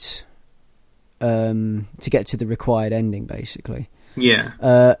required, to get to the required ending, basically. Yeah.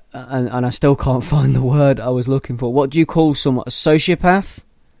 And I still can't find the word I was looking for. What do you call someone? A sociopath?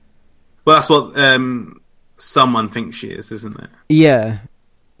 Well, that's what someone thinks she is, isn't it? Yeah.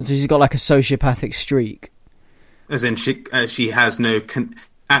 She's got like a sociopathic streak. As in, she has no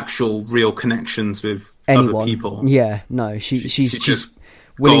actual real connections with anyone. Other people. Yeah, no. She's just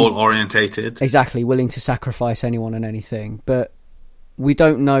goal-orientated. Exactly, willing to sacrifice anyone and anything. But we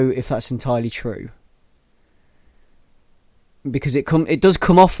don't know if that's entirely true. Because it does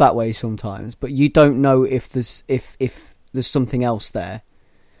come off that way sometimes, but you don't know if there's something else there.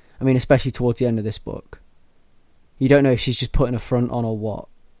 I mean, especially towards the end of this book, you don't know if she's just putting a front on or what.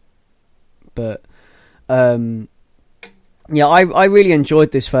 But Yeah, I really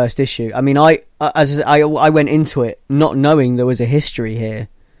enjoyed this first issue. I mean, I went into it not knowing there was a history here.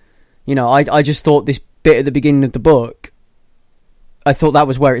 You know, I just thought this bit at the beginning of the book, I thought that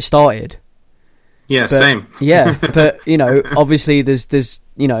was where it started. Yeah, same. Yeah, but, you know, obviously there's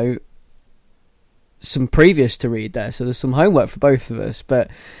you know, some previous to read there, so there's some homework for both of us. But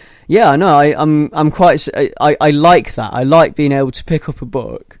yeah, no, I'm quite. I like that. I like being able to pick up a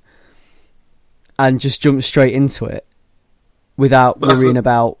book and just jump straight into it without worrying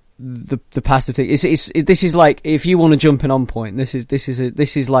about the past of things. This is like, if you want to jump in on point, this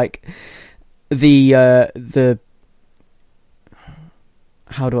is like the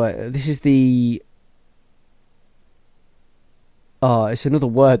how do I? This is the. Oh, it's another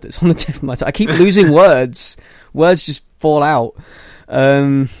word that's on the tip of my tongue. I keep losing words. Words just fall out.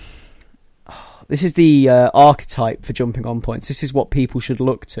 This is the archetype for jumping on points. This is what people should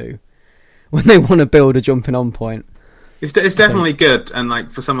look to when they want to build a jumping on point. It's definitely good, and like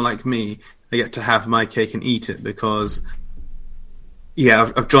for someone like me, I get to have my cake and eat it because, yeah,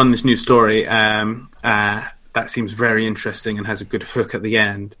 I've drawn this new story that seems very interesting and has a good hook at the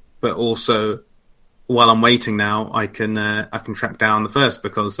end. But also, while I'm waiting now, I can track down the first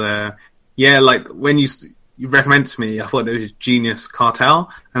because, like when you recommended it to me, I thought it was Genius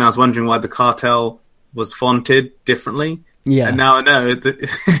Cartel, and I was wondering why the cartel was fonted differently. Yeah, and now I know that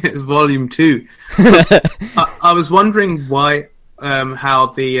it's volume 2. I was wondering why, how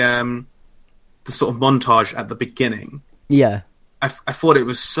the sort of montage at the beginning. Yeah, I thought it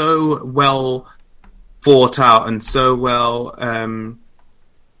was so well thought out and so well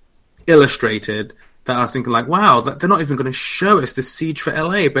illustrated that I was thinking, like, wow, they're not even going to show us the siege for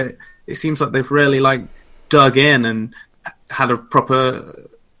LA, but it seems like they've really like dug in and had a proper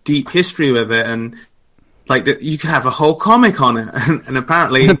deep history with it, and like you could have a whole comic on it, and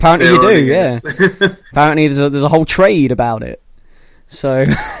apparently you do, yeah. Apparently there's a whole trade about it. So,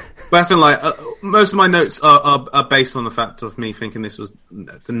 but that's like most of my notes are based on the fact of me thinking this was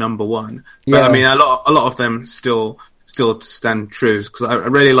the number one. But yeah. I mean, a lot of them still stand true because I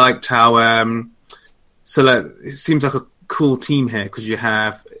really liked how it seems like a cool team here because you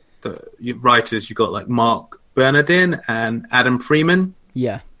have the writers. You got like Mark Bernardin and Adam Freeman.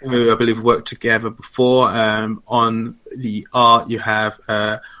 Yeah. Who I believe have worked together before. On the art, you have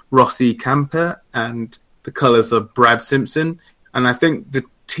Rossi Camper, and the colours are Brad Simpson. And I think the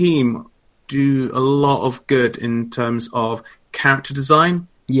team do a lot of good in terms of character design.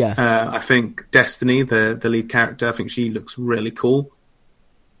 Yeah. I think Destiny, the lead character, I think she looks really cool.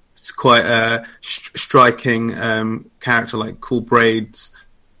 It's quite a striking character, like cool braids,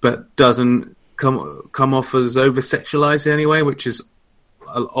 but doesn't come off as over-sexualized in any way, which is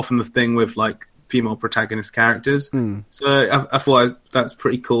often the thing with like female protagonist characters. So I thought that's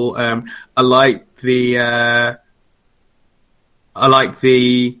pretty cool. I like the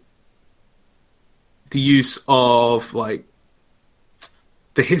use of like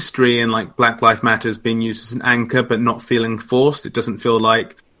the history and like Black Lives Matters being used as an anchor, but not feeling forced. It doesn't feel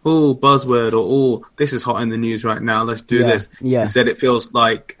like, oh, buzzword, or oh, this is hot in the news right now, let's do this. Yeah. Instead it feels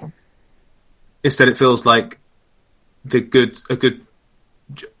like a good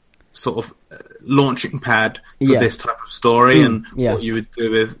sort of launching pad for this type of story and what you would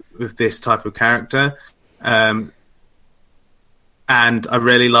do with this type of character. And I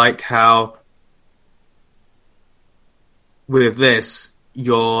really like how with this,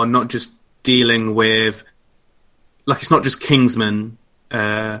 you're not just dealing with, like, it's not just Kingsman,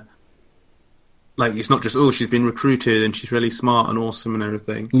 like, it's not just, oh, she's been recruited and she's really smart and awesome and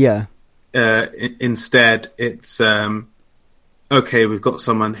everything. Yeah. Instead, it's, okay, we've got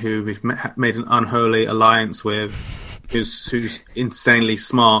someone who we've made an unholy alliance with, who's insanely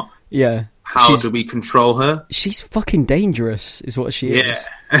smart. Yeah. How do we control her? She's fucking dangerous, is what she is.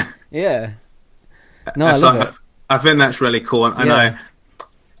 Yeah. No, I love it. I think that's really cool, and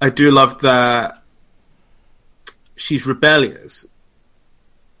I do love that she's rebellious,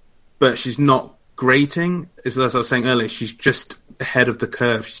 but she's not grating. As I was saying earlier, she's just ahead of the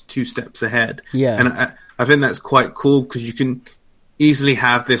curve. She's 2 steps ahead. Yeah. And I think that's quite cool because you can easily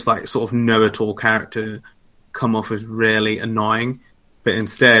have this like sort of know-it-all character come off as really annoying, but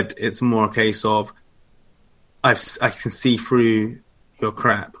instead it's more a case of I can see through your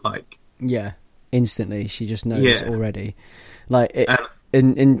crap. Like, yeah, instantly she just knows already. Like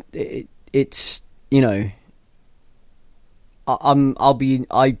it's, you know, I'm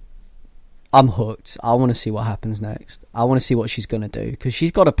hooked. I want to see what happens next. I want to see what she's going to do because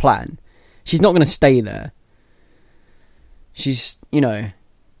she's got a plan. She's not going to stay there. She's, you know,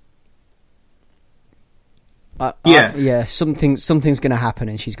 something's going to happen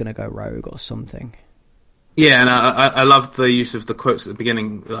and she's going to go rogue or something. Yeah, and I love the use of the quotes at the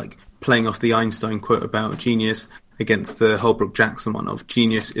beginning, like playing off the Einstein quote about genius against the Holbrook Jackson one of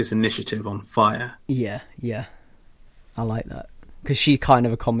genius is initiative on fire. Yeah, yeah. I like that. Because she's kind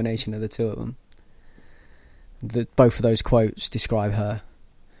of a combination of the two of them. Both of those quotes describe her.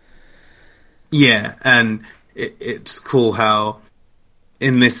 Yeah, and it's cool how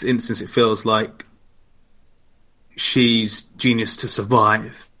in this instance it feels like she's genius to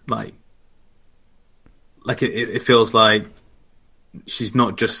survive. Like it feels like she's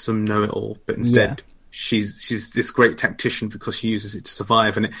not just some know-it-all, but instead she's this great tactician because she uses it to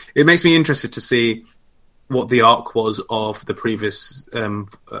survive. And it makes me interested to see what the arc was of the previous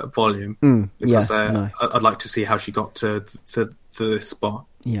volume, because I'd like to see how she got to this spot.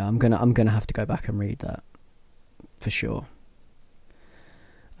 Yeah, I'm gonna have to go back and read that for sure.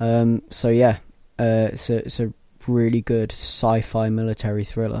 So yeah, it's a really good sci-fi military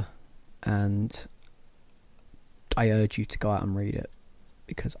thriller, and I urge you to go out and read it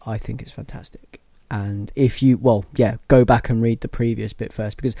because I think it's fantastic. And if you, go back and read the previous bit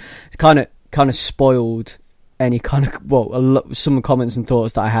first, because it's kind of spoiled any kind of some comments and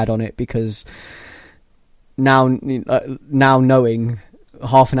thoughts that I had on it, because now knowing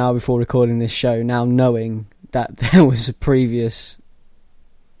half an hour before recording this show, now knowing that there was a previous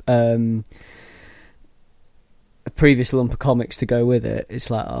lump of comics to go with it, it's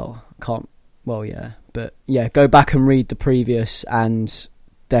like, oh, I can't. Well, yeah, but yeah, go back and read the previous and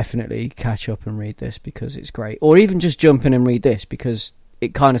definitely catch up and read this because it's great. Or even just jump in and read this because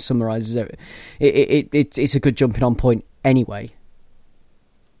it kind of summarises it. It's a good jumping on point anyway.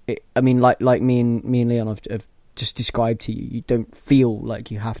 I mean, like me and Leon have just described to you, you don't feel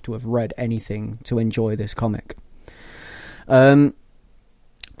like you have to have read anything to enjoy this comic. So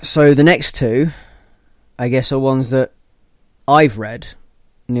the next two, I guess, are ones that I've read,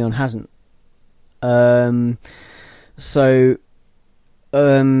 Leon hasn't. Ones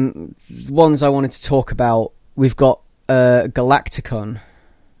I wanted to talk about, we've got Galacticon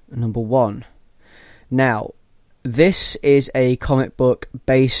 #1. Now, this is a comic book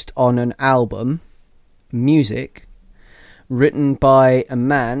based on an album, music, written by a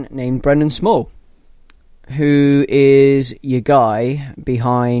man named Brendan Small, who is your guy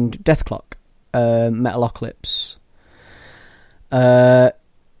behind Deathclock, Metalocalypse.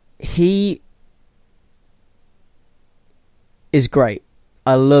 He is great.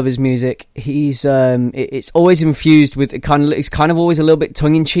 I love his music. He's it's always infused with it's kind of always a little bit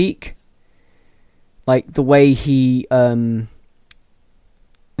tongue in cheek, like the way he the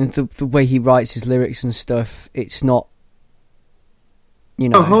way he writes his lyrics and stuff. It's not, you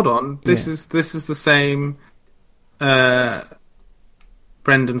know. Oh, hold on. This is the same Brendan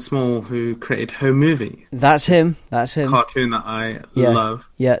Small who created Home Movie. That's him. Cartoon that I love.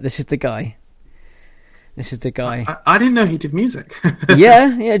 Yeah, this is the guy. I didn't know he did music.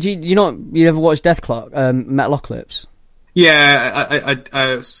 yeah. Do you ever watched Deathclock, Metalocalypse? Yeah,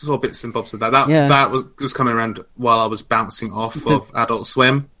 I saw bits and bobs of that. That was coming around while I was bouncing off of Adult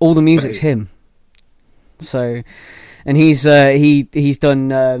Swim. All the music's him. So, and he's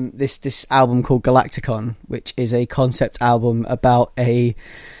done this album called Galacticon, which is a concept album about a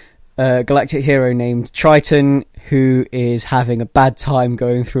galactic hero named Triton who is having a bad time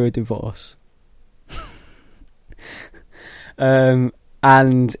going through a divorce.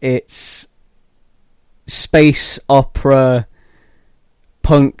 And it's space opera,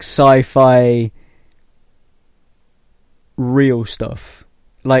 punk, sci-fi, real stuff.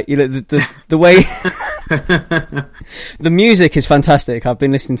 Like, you know, the way the music is fantastic. I've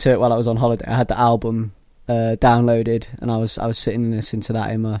been listening to it while I was on holiday. I had the album downloaded, and I was sitting and listening to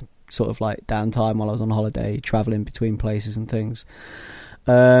that in my sort of like downtime while I was on holiday, traveling between places and things.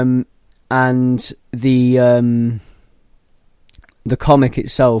 And the comic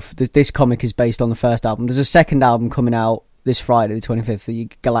itself, this comic is based on the first album. There's a second album coming out this Friday, the 25th, the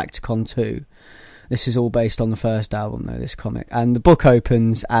Galacticon 2. This is all based on the first album, though, this comic. And the book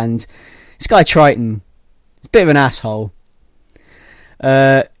opens, and this guy Triton is a bit of an asshole.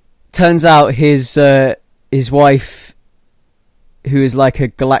 Turns out his wife, who is like a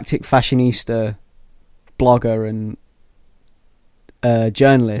galactic fashionista, blogger and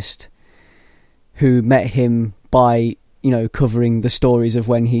journalist, who met him by, you know, covering the stories of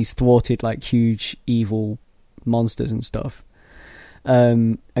when he's thwarted like huge evil monsters and stuff,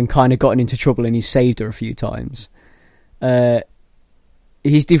 and kind of gotten into trouble, and he's saved her a few times.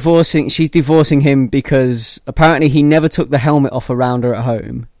 She's divorcing him because apparently he never took the helmet off around her at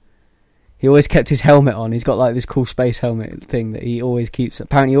home. He always kept his helmet on. He's got like this cool space helmet thing that he always keeps.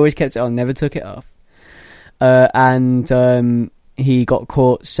 Apparently he always kept it on, never took it off. And he got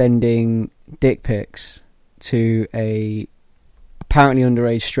caught sending dick pics to a apparently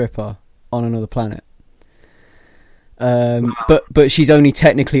underage stripper on another planet. But she's only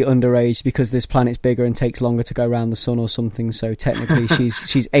technically underage because this planet's bigger and takes longer to go around the sun or something. So technically,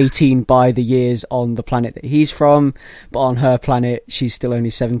 she's 18 by the years on the planet that he's from, but on her planet, she's still only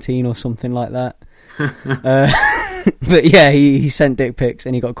 17 or something like that. But yeah, he sent dick pics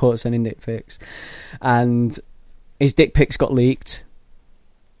and he got caught sending dick pics, and his dick pics got leaked.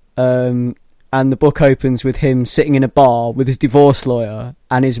 And the book opens with him sitting in a bar with his divorce lawyer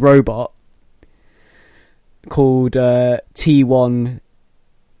and his robot, called T1TIS.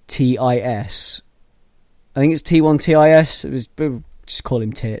 I think it's T1TIS. It was, just call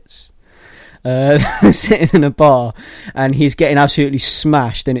him Tits. Sitting in a bar, and he's getting absolutely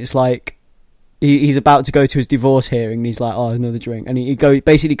smashed, and it's like he's about to go to his divorce hearing, and he's like, "Oh, another drink," and he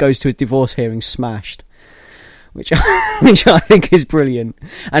basically goes to his divorce hearing smashed, which I think is brilliant.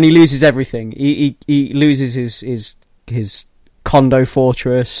 And he loses everything. He loses his condo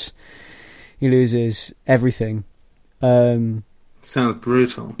fortress. He loses everything. Sounds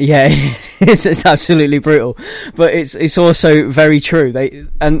brutal. Yeah, it's absolutely brutal, but it's also very true.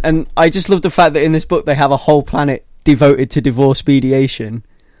 And I just love the fact that in this book they have a whole planet devoted to divorce mediation.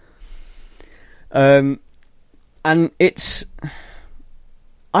 And it's,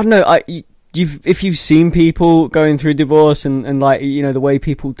 I don't know, if you've seen people going through divorce and like, you know, the way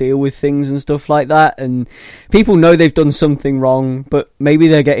people deal with things and stuff like that, and people know they've done something wrong, but maybe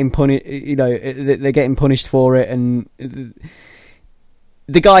they're getting punished, you know, they're getting punished for it, and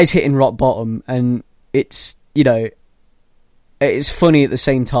the guy's hitting rock bottom, and it's, you know, it's funny at the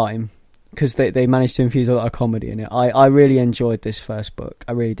same time because they managed to infuse a lot of comedy in it. I really enjoyed this first book,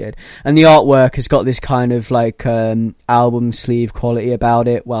 I really did, and the artwork has got this kind of like album sleeve quality about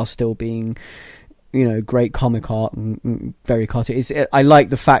it, while still being, you know, great comic art and very cartoony. I like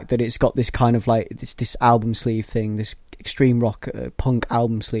the fact that it's got this kind of like this album sleeve thing, this extreme rock punk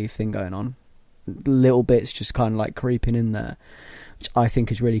album sleeve thing going on. Little bits just kind of like creeping in there, which I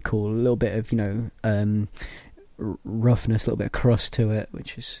think is really cool. A little bit of, you know, roughness, a little bit of crust to it,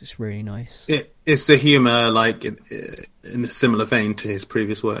 which is really nice. Is the humour like in a similar vein to his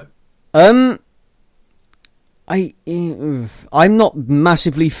previous work? I'm not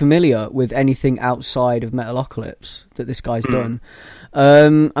massively familiar with anything outside of Metalocalypse that this guy's done.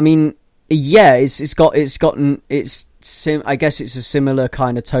 I mean, yeah, I guess it's a similar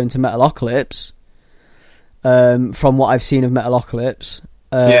kind of tone to Metalocalypse, from what I've seen of Metalocalypse.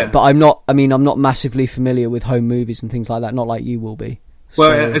 But I'm not massively familiar with home movies and things like that, not like you will be. Well,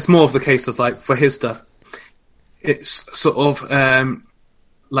 so, it's more of the case of like, for his stuff, it's sort of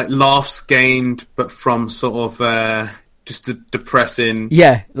like laughs gained, but from sort of just the depressing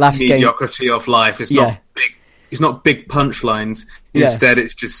mediocrity of life. It's not big. It's not big punchlines. Instead,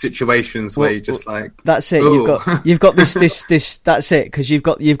 it's just situations where you just like. That's it. Ooh. You've got this. That's it, because you've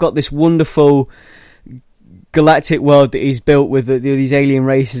got this wonderful galactic world that he's built with these alien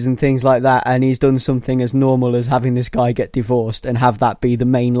races and things like that, and he's done something as normal as having this guy get divorced and have that be the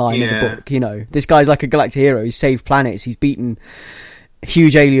main line of the book. You know, this guy's like a galactic hero. He's saved planets. He's beaten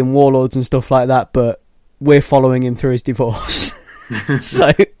huge alien warlords and stuff like that, but we're following him through his divorce. So,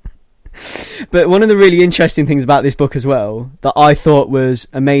 but one of the really interesting things about this book as well that I thought was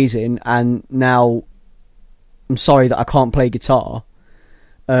amazing, and now I'm sorry that I can't play guitar.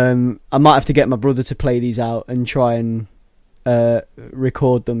 I might have to get my brother to play these out and try and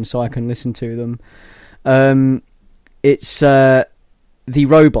record them so I can listen to them. It's the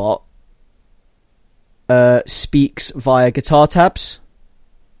robot speaks via guitar tabs.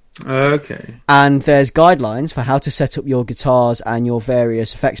 Okay. And there's guidelines for how to set up your guitars and your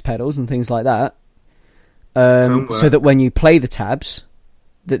various effects pedals and things like that. So that when you play the tabs,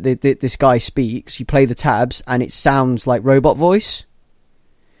 this guy speaks, you play the tabs and it sounds like robot voice.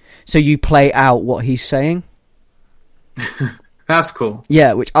 So you play out what he's saying. That's cool.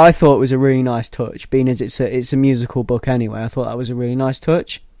 Yeah, which I thought was a really nice touch. Being as it's a musical book anyway, I thought that was a really nice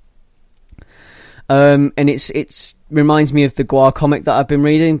touch. And it's reminds me of the Gwar comic that I've been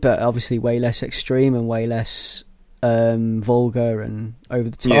reading, but obviously way less extreme and way less vulgar and over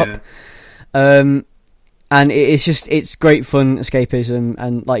the top. Yeah. And it's great fun escapism,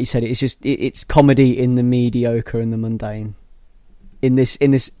 and like you said, it's comedy in the mediocre and the mundane. In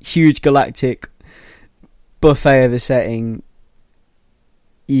this huge galactic buffet of a setting,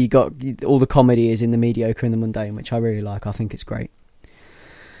 you got all the comedy is in the mediocre and the mundane, which I really like. I think it's great.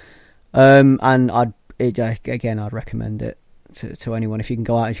 And I'd recommend it to anyone. If you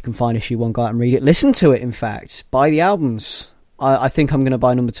can find issue 1, go out and read it. Listen to it. In fact, buy the albums. I think I'm going to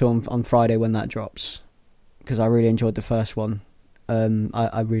buy number 2 on Friday when that drops, because I really enjoyed the first one.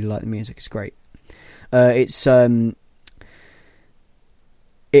 I really like the music. It's great. It's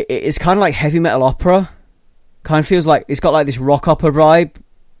it's kind of like heavy metal opera. Kind of feels like it's got like this rock opera vibe,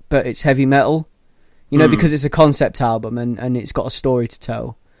 but it's heavy metal. You know, because it's a concept album and it's got a story to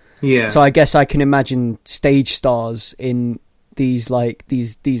tell. Yeah. So I guess I can imagine stage stars in these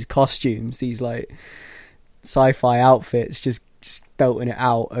costumes, these like sci-fi outfits, just belting it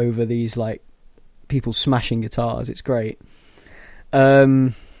out over these like people smashing guitars. It's great.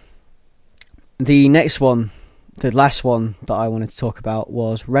 The next one, the last one that I wanted to talk about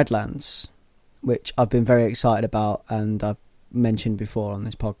was Redlands, which I've been very excited about, and I've mentioned before on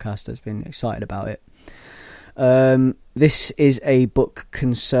this podcast. I've been excited about it. This is a book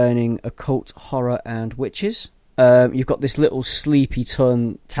concerning occult, horror, and witches. You've got this little sleepy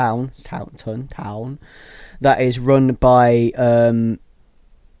town that is run by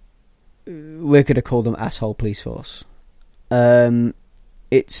we're going to call them asshole police force. This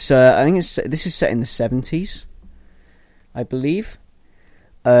is set in the 70s, I believe.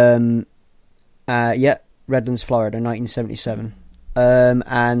 Redlands, Florida, 1977.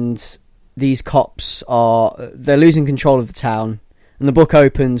 And these cops they're losing control of the town, and the book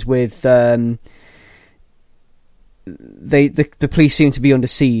opens with the police seem to be under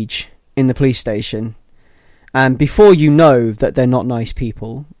siege in the police station, and before you know that they're not nice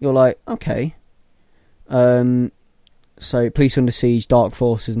people, you're like, okay, so police under siege, dark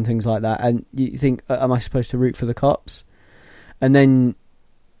forces and things like that, and you think, am I supposed to root for the cops? And then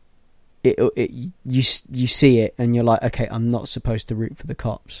you see it and you're like, okay, I'm not supposed to root for the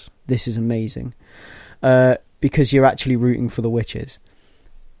cops. This is amazing, because you're actually rooting for the witches,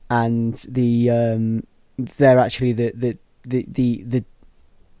 and they're actually the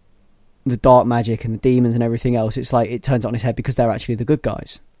dark magic and the demons and everything else. It's like it turns it on its head because they're actually the good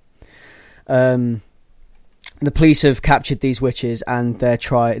guys. The police have captured these witches and they've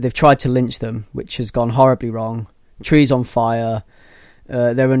tried to lynch them, which has gone horribly wrong. Trees on fire.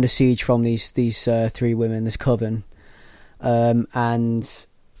 They're under siege from these three women, this coven, and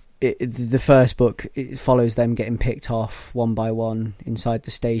the first book, it follows them getting picked off one by one inside the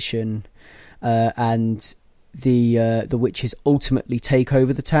station, and the witches ultimately take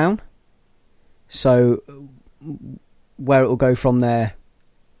over the town. So where it will go from there,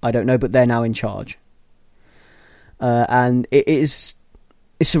 I don't know, but they're now in charge, and it's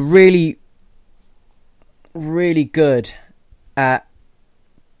a really, really good at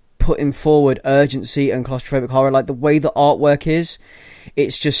putting forward urgency and claustrophobic horror. Like the way the artwork is,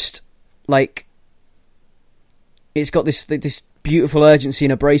 it's just like it's got this beautiful urgency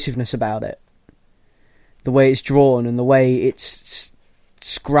and abrasiveness about it. The way it's drawn and the way it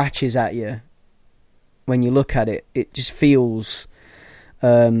scratches at you when you look at it, it just feels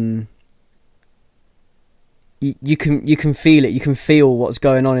you can feel it. You can feel what's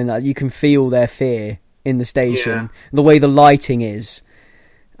going on in that. You can feel their fear in the station. Yeah. The way the lighting is.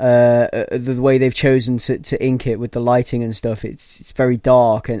 The way they've chosen to ink it with the lighting and stuff, it's very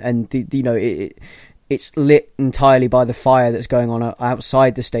dark, and it's lit entirely by the fire that's going on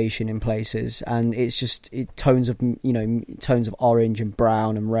outside the station in places, and it's just tones of orange and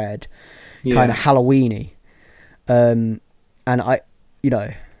brown and red, kind of Halloweeny. And I've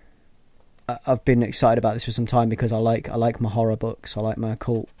been excited about this for some time because I like my horror books, I like my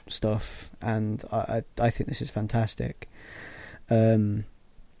occult stuff, and I think this is fantastic.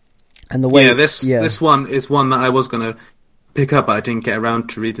 And the way this one is one that I was going to pick up, but I didn't get around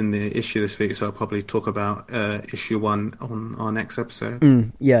to reading the issue this week, so I'll probably talk about issue 1 on our next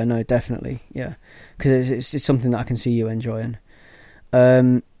episode. Yeah, no, definitely, yeah, because it's something that I can see you enjoying.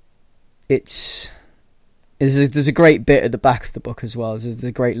 There's a great bit at the back of the book as well. There's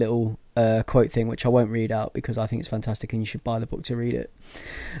a great little quote thing which I won't read out because I think it's fantastic and you should buy the book to read it.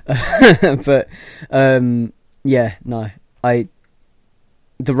 But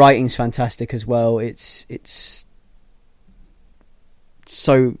the writing's fantastic as well. It's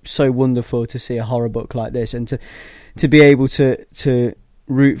so wonderful to see a horror book like this, and to be able to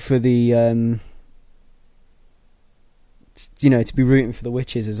root for the to be rooting for the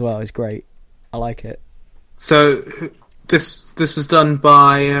witches as well is great. I like it. So this was done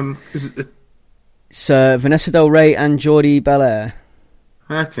by Sir Vanessa Del Rey and Jordi Belair.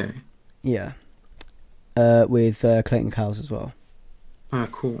 Okay. Yeah. With Clayton Cowles as well. Ah,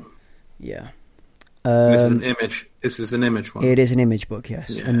 cool. Yeah. This is an image one. It is an image book, yes.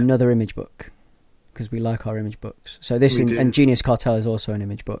 Yeah. Another image book, because we like our image books. So and Genius Cartel is also an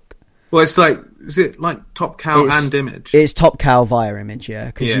image book. Well, is it like Top Cow and Image? It's Top Cow via Image, yeah.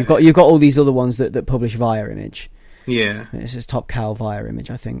 Because you've got all these other ones that publish via Image. Yeah. It's just Top Cow via Image,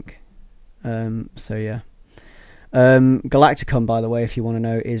 I think. So yeah. Galacticon, by the way, if you want to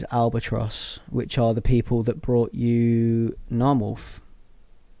know, is Albatross, which are the people that brought you Narmwolf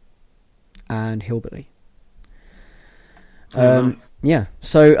and Hillbilly. Yeah,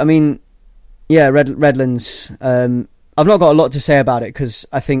 so I mean, yeah, Redlands. I've not got a lot to say about it because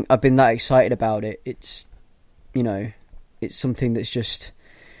I think I've been that excited about it. It's, you know, it's something that's just,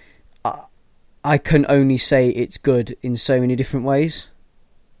 I can only say it's good in so many different ways,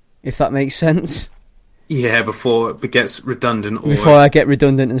 if that makes sense. Yeah, before it gets redundant. Before I get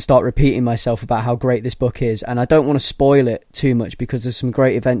redundant and start repeating myself about how great this book is. And I don't want to spoil it too much because there's some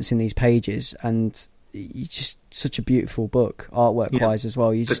great events in these pages and it's just such a beautiful book, artwork-wise as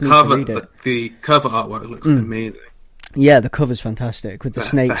well. You just need to read it. The cover artwork looks amazing. Yeah, the cover's fantastic with the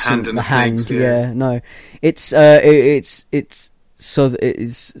snakes, the hand and the snakes. Yeah, no, it's so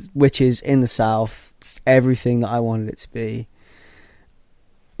it's witches in the south. It's everything that I wanted it to be.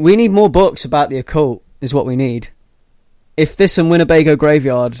 We need more books about the occult, is what we need. If this and Winnebago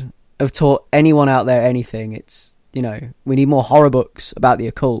Graveyard have taught anyone out there anything, it's, you know, we need more horror books about the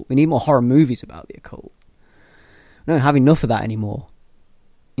occult. We need more horror movies about the occult. We don't have enough of that anymore.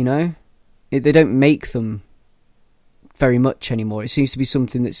 You know, they don't make them very much anymore. It seems to be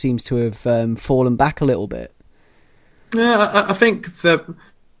something that seems to have fallen back a little bit. Yeah, I think they're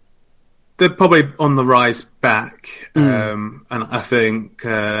probably on the rise back, and I think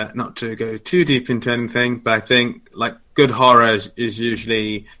not to go too deep into anything, but I think like good horror is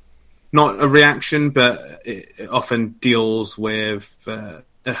usually not a reaction, but it often deals with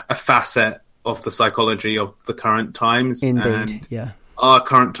a facet of the psychology of the current times. Indeed, and yeah. Our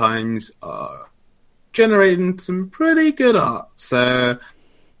current times are generating some pretty good art, so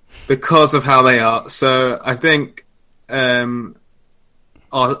because of how they are. So I think our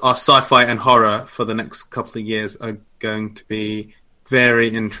sci-fi and horror for the next couple of years are going to be very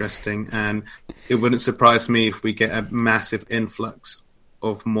interesting, and it wouldn't surprise me if we get a massive influx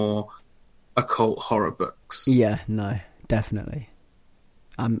of more occult horror books. Yeah, no, definitely.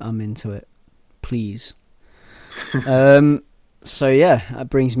 I'm into it. Please. So yeah, that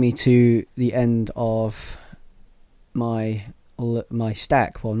brings me to the end of my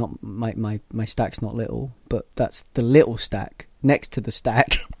stack. Well, not my stack's not little, but that's the little stack next to the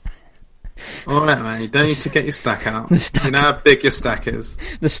stack. All right, man. You don't need to get your stack out. You know how big your stack is.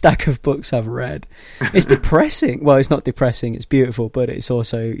 The stack of books I've read. It's depressing. Well, it's not depressing. It's beautiful, but it's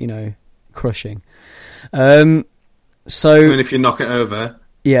also, you know, crushing. So even if you knock it over.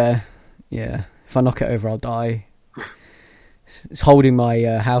 Yeah. If I knock it over, I'll die. It's holding my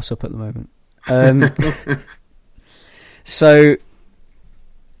house up at the moment. So,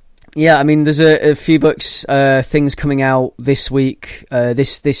 yeah, I mean, there's a few books, things coming out this week.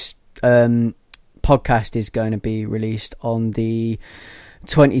 This podcast is going to be released on the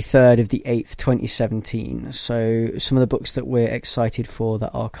 23rd of the 8th, 2017. So, some of the books that we're excited for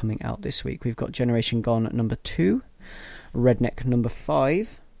that are coming out this week. We've got Generation Gone number 2, Redneck number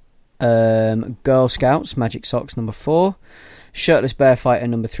 5, Girl Scouts, Magic Socks number 4, Shirtless Bear Fighter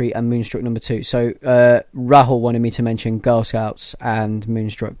number 3, and Moonstruck number 2. So Rahul wanted me to mention Girl Scouts and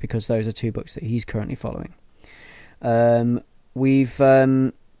Moonstruck because those are two books that he's currently following. I mean,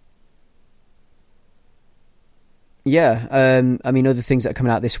 other things that are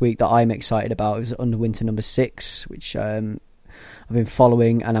coming out this week that I'm excited about is Underwinter number 6, which I've been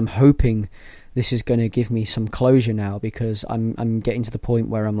following, and I'm hoping this is going to give me some closure now because I'm getting to the point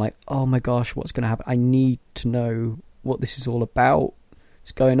where I'm like, oh my gosh, what's going to happen? I need to know what this is all about.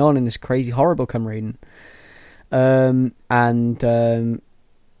 What's going on in this crazy horror book I'm reading?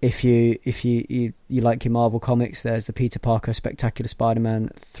 If you like your Marvel comics, there's the Peter Parker Spectacular Spider-Man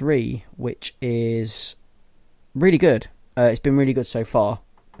 3, which is really good. It's been really good so far.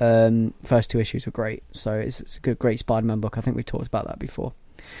 First 2 issues were great, so it's a great Spider-Man book. I think we've talked about that before.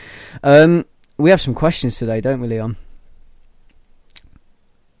 We have some questions today, don't we, Leon?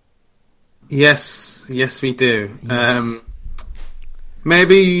 Yes, we do. Yes.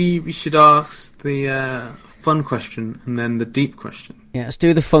 Maybe we should ask the fun question and then the deep question. Yeah, let's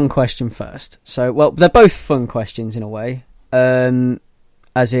do the fun question first. So, well, they're both fun questions in a way.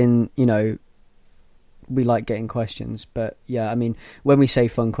 As in, you know, we like getting questions, but yeah, I mean, when we say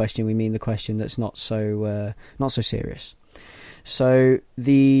fun question, we mean the question that's not so serious. So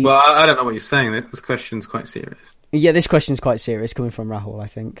well, I don't know what you're saying. This question's quite serious. Yeah, this question's quite serious coming from Rahul. I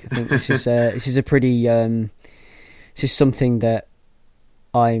think this is this is a pretty this is something that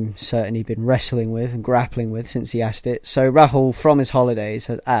I'm certainly been wrestling with and grappling with since he asked it. So Rahul from his holidays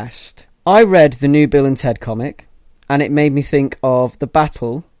has asked, I read the new Bill and Ted comic, and it made me think of the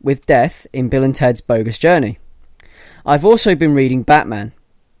battle with death in Bill and Ted's Bogus Journey. I've also been reading Batman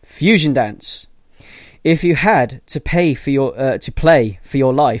Fusion Dance. If you had to pay for your to play for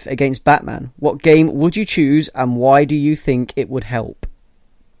your life against Batman, what game would you choose, and why do you think it would help?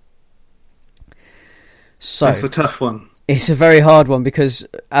 So that's a tough one. It's a very hard one because,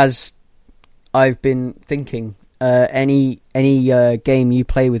 as I've been thinking, any game you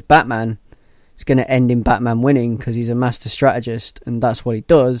play with Batman is going to end in Batman winning because he's a master strategist and that's what he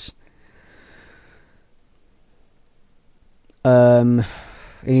does. What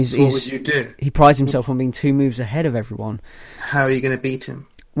would you do? He prides himself on being 2 moves ahead of everyone. How are you going to beat him?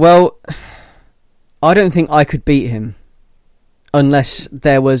 Well, I don't think I could beat him unless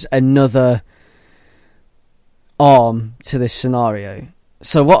there was another arm to this scenario.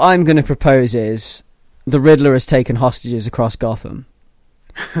 So what I'm going to propose is the Riddler has taken hostages across Gotham.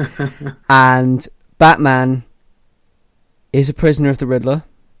 And Batman is a prisoner of the Riddler.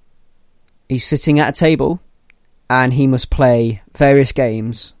 He's sitting at a table and he must play various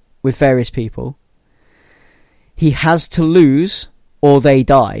games with various people. He has to lose or they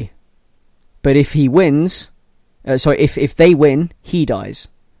die. But if he wins... if they win, he dies.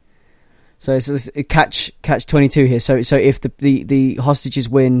 So it's a catch 22 here. So if the hostages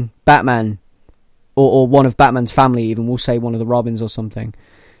win, Batman, or one of Batman's family even, we'll say one of the Robins or something,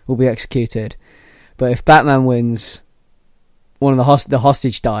 will be executed. But if Batman wins, one of the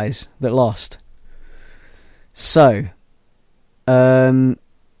hostage dies that lost. So, sorry,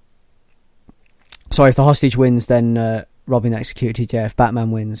 if the hostage wins, then Robin executed. Yeah, if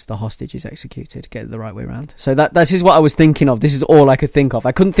Batman wins, the hostage is executed. Get it the right way around. So this is what I was thinking of. This is all I could think of.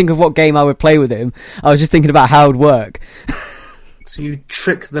 I couldn't think of what game I would play with him. I was just thinking about how it would work. So you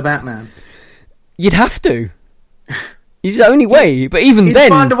trick the Batman? You'd have to. It's the only way. But even he'd then...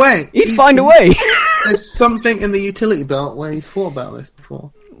 find a way. He'd find a way. There's something in the utility belt where he's thought about this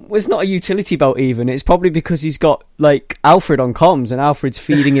before. Well, it's not a utility belt even. It's probably because he's got, like, Alfred on comms and Alfred's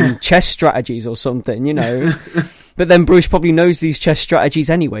feeding him chess strategies or something, you know. But then Bruce probably knows these chess strategies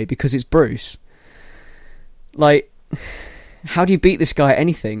anyway because it's Bruce. Like, how do you beat this guy at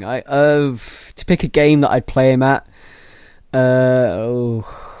anything? To pick a game that I'd play him at, I'm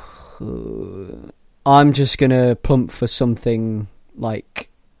just going to plump for something like...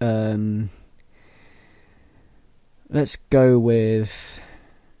 let's go with...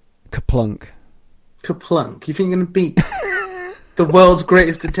 Kaplunk. Kaplunk? You think you're going to beat the world's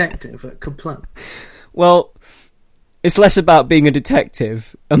greatest detective at Kaplunk? Well, it's less about being a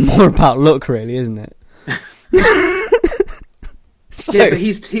detective and more about luck, really, isn't it? So, yeah, but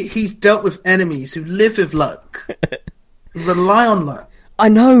he's dealt with enemies who live with luck, rely on luck. I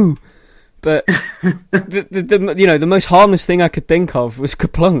know, but the most harmless thing I could think of was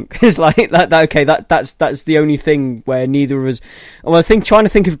Kaplunk. It's like that. Okay, that's the only thing where neither of us. Well, trying to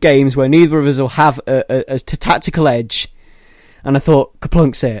think of games where neither of us will have a tactical edge, and I thought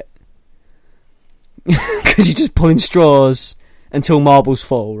Kaplunk's it. Because you're just pulling straws until marbles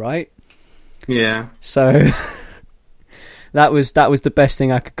fall, right? Yeah. So that was the best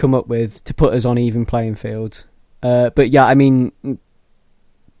thing I could come up with to put us on even playing field. But yeah, I mean,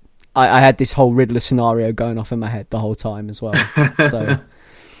 I had this whole Riddler scenario going off in my head the whole time as well. So,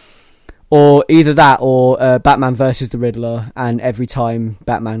 or either that, or Batman versus the Riddler, and every time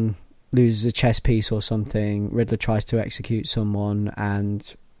Batman loses a chess piece or something, Riddler tries to execute someone,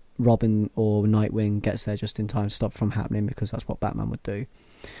 and Robin or Nightwing gets there just in time to stop from happening because that's what Batman would do.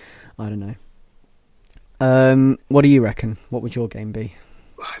 I don't know. What do you reckon? What would your game be?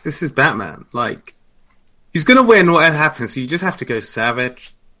 This is Batman. Like, he's gonna win whatever happens. So you just have to go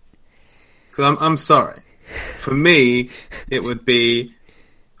savage. So I'm sorry. For me, it would be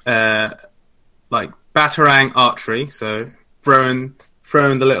like Batarang archery. So throwing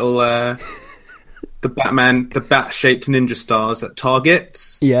the little the bat-shaped ninja stars at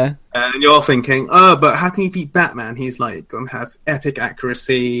targets. Yeah. And you're thinking, oh, but how can you beat Batman? He's like going to have epic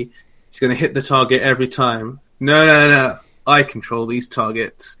accuracy. He's going to hit the target every time. No. I control these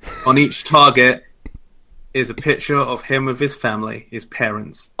targets. On each target is a picture of him with his family, his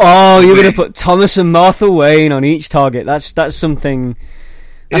parents. Oh, you're going to put Thomas and Martha Wayne on each target. That's something...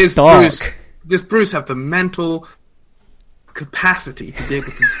 That's dark. Does Bruce have the mental capacity to be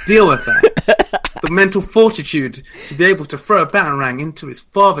able to deal with that? The mental fortitude to be able to throw a batarang into his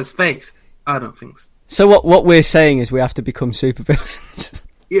father's face? I don't think so. So what we're saying is we have to become supervillains.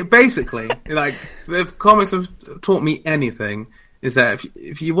 Yeah, basically, like, if comics have taught me anything, is that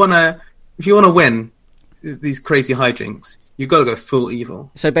if you wanna win these crazy hijinks, you've got to go full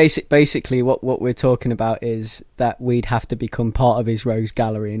evil. So basically, what we're talking about is that we'd have to become part of his rogues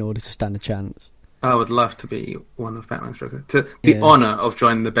gallery in order to stand a chance. I would love to be one of Batman's rogues. The honour of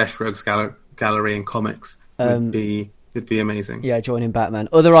joining the best rogues gallery in comics would be It'd be amazing. Yeah, joining Batman.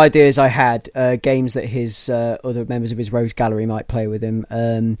 Other ideas I had, games that his other members of his Rogues Gallery might play with him.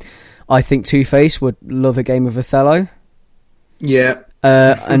 I think Two-Face would love a game of Othello. Yeah.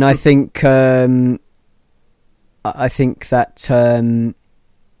 And I think that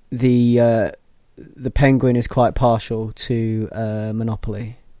the Penguin is quite partial to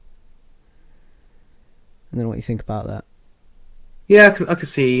Monopoly. I don't know what you think about that. Yeah, I could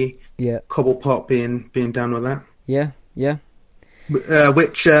see Cobblepot being down with that. Yeah.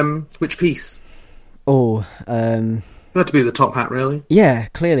 Which piece? Oh, it had to be the top hat, really. Yeah,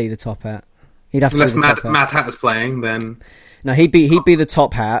 clearly the top hat. He'd have unless to be the top hat. Mad Hatter's playing, then no, he'd be the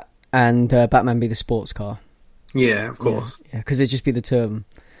top hat, and Batman be the sports car. Yeah, of course. Yeah, because it'd just be the two of them.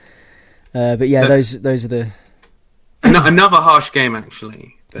 But yeah, those are the another harsh game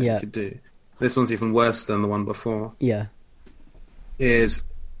actually that you could do. This one's even worse than the one before. Yeah, is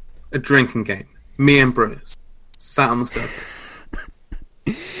a drinking game. Me and Bruce sat on the sofa.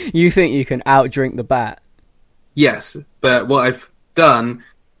 You think you can outdrink the Bat? Yes, but what I've done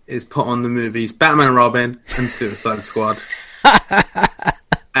is put on the movies Batman and Robin and Suicide Squad.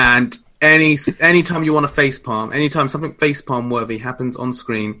 And anytime you want to facepalm, anytime something facepalm worthy happens on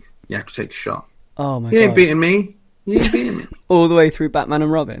screen, you have to take a shot. Oh my god. He ain't beating me. He ain't beating me. All the way through Batman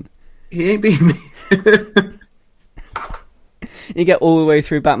and Robin? He ain't beating me. You get all the way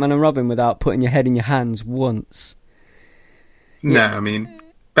through Batman and Robin without putting your head in your hands once. No, I mean,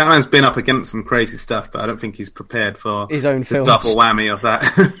 Batman's been up against some crazy stuff, but I don't think he's prepared for his own films. Double whammy of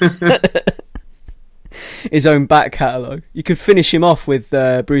that. His own back catalogue. You could finish him off with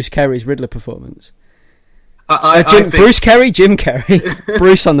Bruce Carey's Riddler performance. I think... Bruce Carey? Jim Carrey.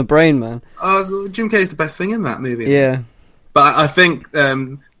 Bruce on the brain, man. Jim Carrey's the best thing in that movie. Yeah. But I think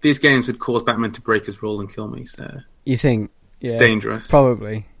these games would cause Batman to break his rule and kill me, so... You think? Yeah. It's dangerous.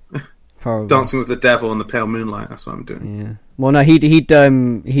 Probably. Dancing with the Devil in the pale moonlight, that's what I'm doing. Yeah. Well, no, he'd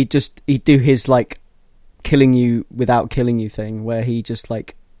do his, like, killing you without killing you thing, where he just,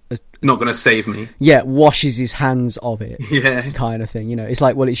 like... Not going to save me. Yeah, washes his hands of it. Yeah. Kind of thing. You know, it's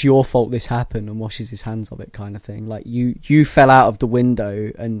like, well, it's your fault this happened, and washes his hands of it kind of thing. Like, you fell out of the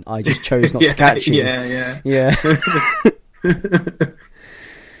window, and I just chose not to catch you. Yeah.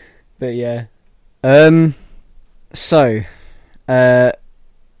 But yeah. So, I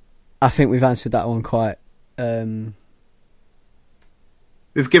think we've answered that one quite...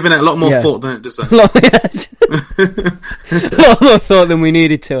 We've given it a lot more thought than it deserves. A lot more thought than we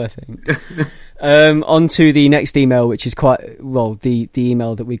needed to, I think. On to the next email, which is the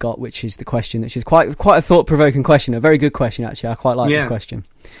email that we got, which is the question, which is quite a thought-provoking question, a very good question, actually. I quite like this question.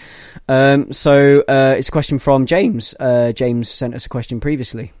 It's a question from James. James sent us a question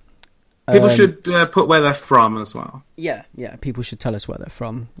previously. People should put where they're from as well. Yeah. People should tell us where they're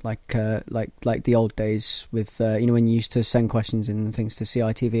from, like the old days with when you used to send questions and things to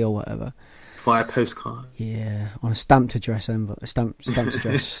CITV or whatever via postcard. Yeah, on a stamped address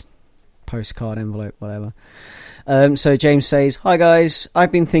postcard envelope, whatever. So James says, "Hi guys,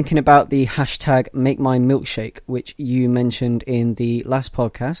 I've been thinking about the hashtag #MakeMyMilkshake, which you mentioned in the last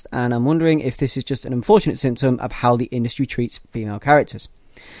podcast, and I'm wondering if this is just an unfortunate symptom of how the industry treats female characters.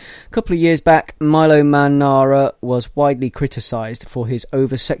 A couple of years back, Milo Manara was widely criticised for his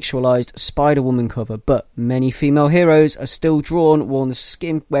over-sexualised Spider-Woman cover, but many female heroes are still wearing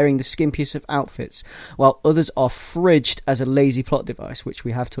the skimpiest of outfits, while others are fridged as a lazy plot device, which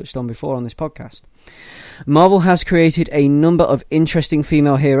we have touched on before on this podcast. Marvel has created a number of interesting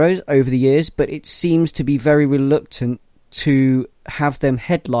female heroes over the years, but it seems to be very reluctant to have them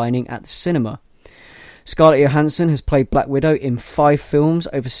headlining at the cinema. Scarlett Johansson has played Black Widow in 5 films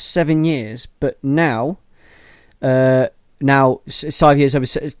over 7 years, but now 5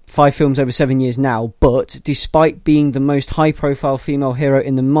 films over 7 years now, but despite being the most high-profile female hero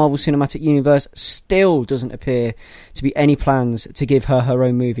in the Marvel Cinematic Universe, still doesn't appear to be any plans to give her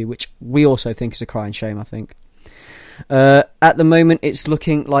own movie, which we also think is a crying shame, I think. At the moment, it's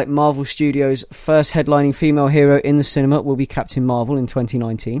looking like Marvel Studios' first headlining female hero in the cinema will be Captain Marvel in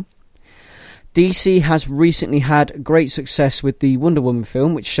 2019. DC has recently had great success with the Wonder Woman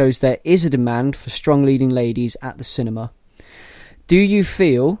film, which shows there is a demand for strong leading ladies at the cinema. Do you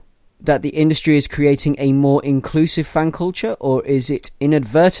feel that the industry is creating a more inclusive fan culture, or is it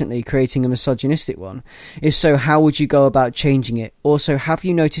inadvertently creating a misogynistic one? If so, how would you go about changing it? Also, have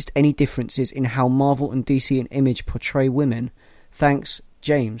you noticed any differences in how Marvel and DC and Image portray women? Thanks,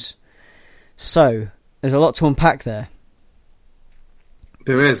 James." So, there's a lot to unpack there.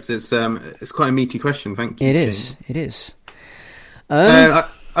 There is. It's quite a meaty question. Thank you. It is. It is. I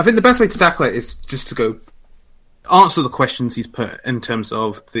think the best way to tackle it is just to go answer the questions he's put in terms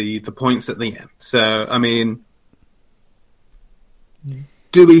of the points at the end. So, I mean,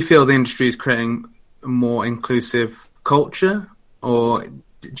 do we feel the industry is creating a more inclusive culture, or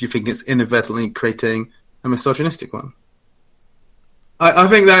do you think it's inadvertently creating a misogynistic one? I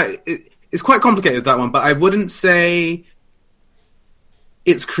think that it's quite complicated, that one, but I wouldn't say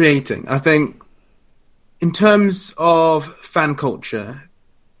it's creating. I think in terms of fan culture,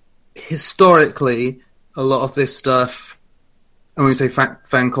 historically, a lot of this stuff, and when we say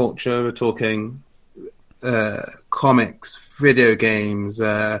fan culture, we're talking comics, video games,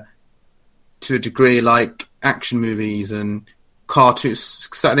 to a degree like action movies and cartoons,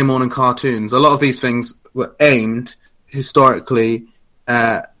 Saturday morning cartoons. A lot of these things were aimed historically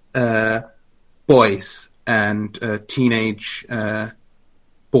at boys and teenage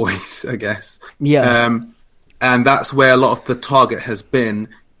boys, I guess. Yeah. And that's where a lot of the target has been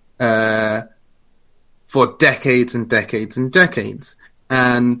for decades and decades and decades.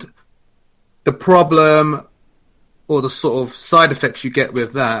 And the problem, or the sort of side effects you get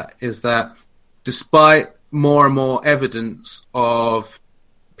with that, is that despite more and more evidence of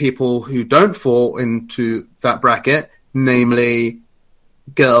people who don't fall into that bracket, namely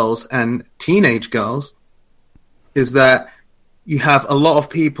girls and teenage girls, is that you have a lot of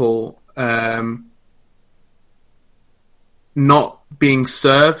people not being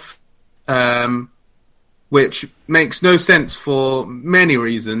served, which makes no sense for many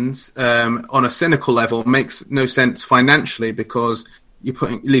reasons. On a cynical level, makes no sense financially because you're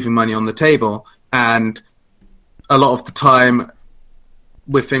leaving money on the table, and a lot of the time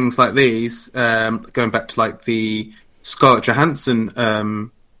with things like these, going back to like the Scarlett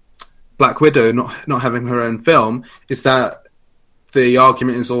Johansson Black Widow not having her own film, is that the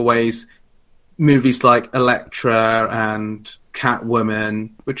argument is always movies like Elektra and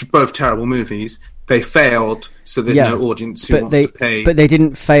Catwoman, which are both terrible movies, they failed, so there's no audience who wants to pay. But they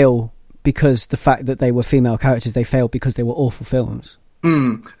didn't fail because the fact that they were female characters. They failed because they were awful films.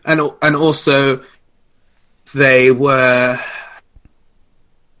 And also they were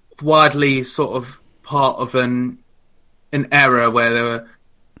widely sort of part of an era where they were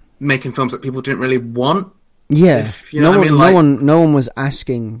making films that people didn't really want. Yeah, no one was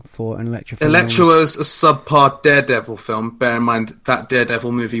asking for an Elektra film. Elektra was a subpar Daredevil film. Bear in mind that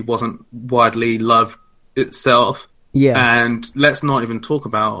Daredevil movie wasn't widely loved itself. Yeah, and let's not even talk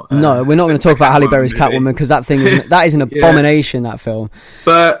about. No, we're not going to talk about Halle Berry's Catwoman because that is an abomination. That film,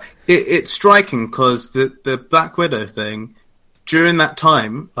 but it's striking because the Black Widow thing during that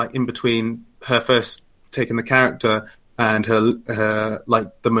time, like in between her first taking the character and her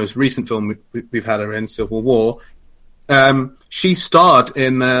like the most recent film we've had her in, Civil War, she starred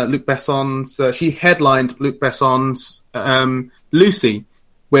in Luc Besson's. She headlined Luc Besson's Lucy,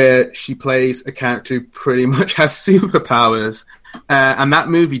 where she plays a character who pretty much has superpowers, and that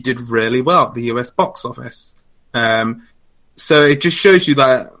movie did really well at the US box office. So it just shows you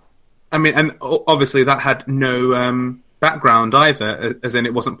that. I mean, and obviously that had no background either, as in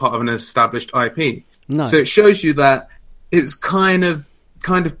it wasn't part of an established IP. No. So it shows you that it's kind of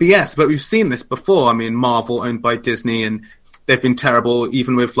BS, but we've seen this before. I mean, Marvel, owned by Disney, and they've been terrible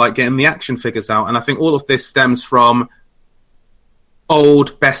even with like getting the action figures out. And I think all of this stems from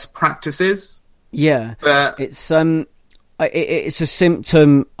old best practices. Yeah, it's a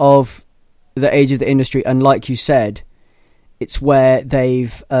symptom of the age of the industry, and like you said, it's where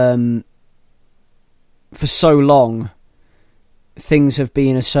they've for so long things have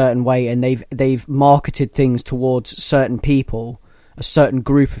been a certain way, and they've marketed things towards certain people, a certain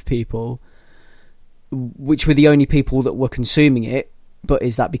group of people, which were the only people that were consuming it. But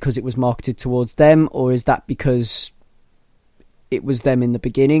is that because it was marketed towards them, or is that because it was them in the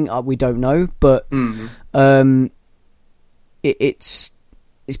beginning? We don't know, but it's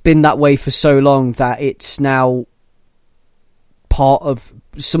been that way for so long that it's now part of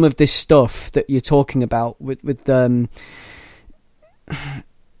some of this stuff that you're talking about with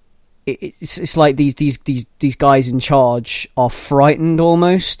it's like these guys in charge are frightened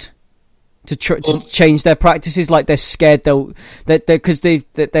almost to change their practices. Like they're scared because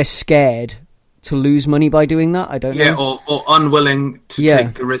they're scared to lose money by doing that. I don't know. Yeah, or unwilling to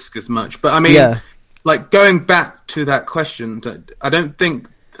take the risk as much. But I mean, like going back to that question, I don't think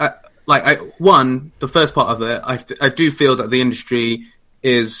the first part of it, I do feel that the industry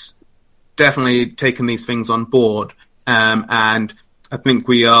is definitely taking these things on board, and I think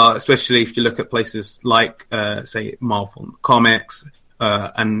we are, especially if you look at places like, say, Marvel Comics,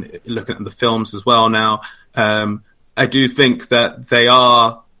 and looking at the films as well now, I do think that they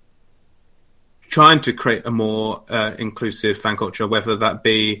are trying to create a more inclusive fan culture, whether that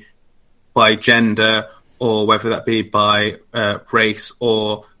be by gender or whether that be by race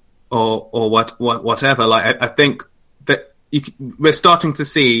or whatever. Like I think that we're starting to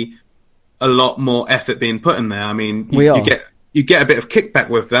see a lot more effort being put in there. I mean, you get a bit of kickback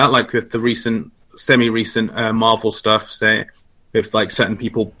with that, like with the semi-recent Marvel stuff, say, with like certain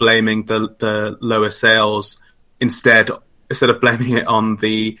people blaming the lower sales instead of blaming it on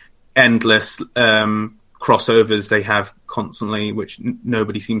the endless crossovers they have constantly, which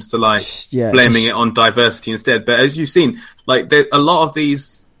nobody seems to like, blaming it on diversity instead. But as you've seen, like a lot of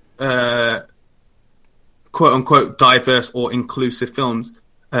these quote unquote diverse or inclusive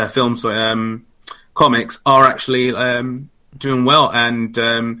comics are actually doing well and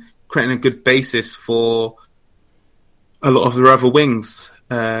creating a good basis for a lot of the other wings,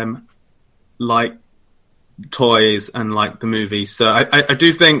 like toys and like the movies. So I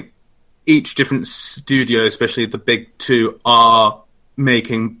do think each different studio, especially the big two, are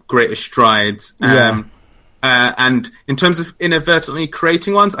making greater strides. And in terms of inadvertently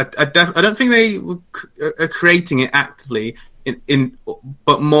creating ones, I don't think they are creating it actively,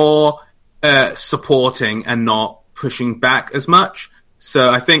 but more supporting and not pushing back as much. So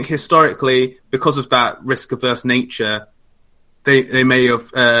I think historically, because of that risk-averse nature, they may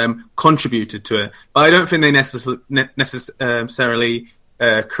have contributed to it, but I don't think they necessarily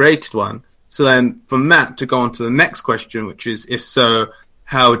created one. So then from that to go on to the next question, which is, if so,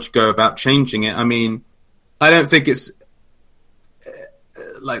 how would you go about changing it? I mean, I don't think it's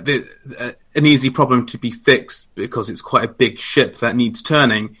like an easy problem to be fixed because it's quite a big ship that needs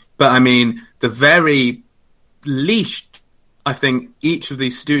turning. But I mean, the very least I think each of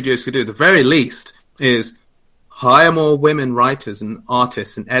these studios could do, the very least, is hire more women writers and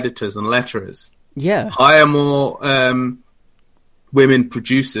artists and editors and letterers. Yeah. Hire more women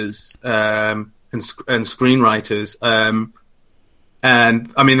producers and screenwriters.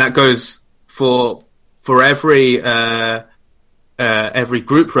 And I mean, that goes for every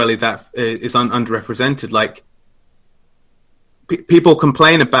group really that is underrepresented. Like people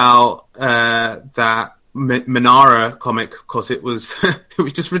complain about that Manara comic because it was it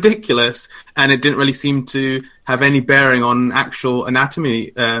was just ridiculous and it didn't really seem to have any bearing on actual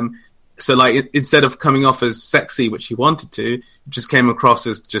anatomy. So like instead of coming off as sexy, which he wanted to, it just came across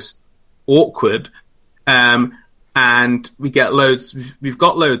as just awkward. And we've got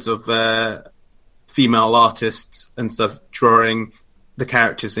loads of female artists and stuff drawing the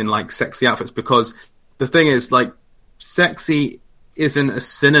characters in like sexy outfits, because the thing is, like, sexy isn't a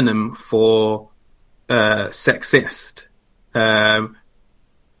synonym for sexist. And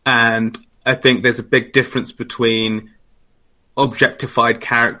I think there's a big difference between objectified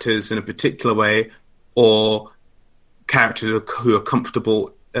characters in a particular way or characters who are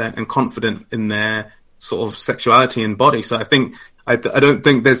comfortable and confident in their sort of sexuality and body. So I think I don't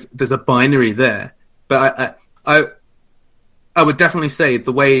think there's a binary there, but I would definitely say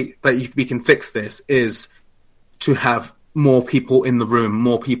the way that we can fix this is to have more people in the room,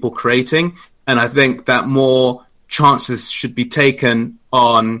 more people creating, and I think that more chances should be taken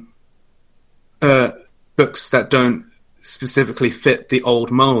on books that don't specifically fit the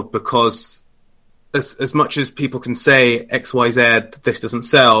old mold, because as much as people can say XYZ, this doesn't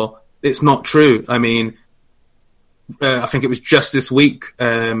sell, it's not true. I mean, I think it was just this week,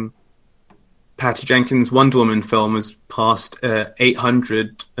 Patty Jenkins' Wonder Woman film has passed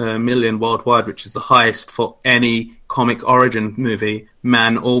 800 million worldwide, which is the highest for any comic origin movie,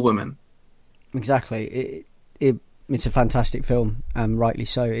 man or woman. Exactly. It's a fantastic film, and rightly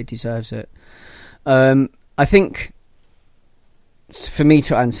so. It deserves it. I think, for me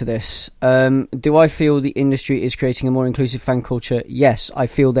to answer this, do I feel the industry is creating a more inclusive fan culture? Yes, I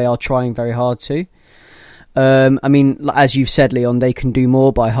feel they are trying very hard to. I mean, as you've said, Leon, they can do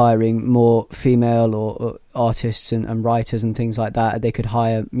more by hiring more female or artists and writers and things like that. They could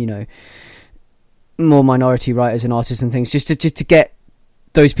hire, more minority writers and artists and things just to get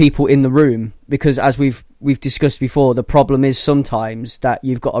those people in the room, because as we've discussed before, the problem is sometimes that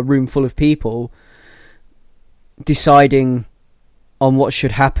you've got a room full of people deciding on what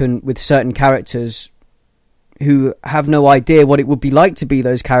should happen with certain characters who have no idea what it would be like to be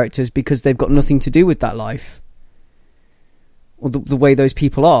those characters, because they've got nothing to do with that life or the way those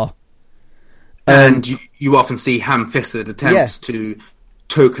people are. And you often see ham-fisted attempts to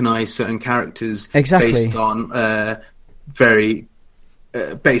tokenize certain characters based on very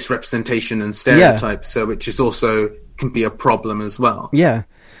base representation and stereotypes, so which is also can be a problem as well. Yeah,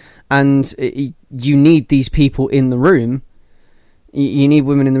 and you need these people in the room. You need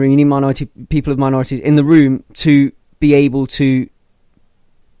women in the room. You need people of minorities in the room to be able to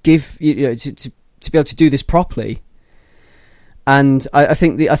give, to be able to do this properly. And I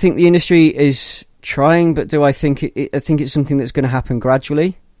think the industry is trying, but do I think I think it's something that's going to happen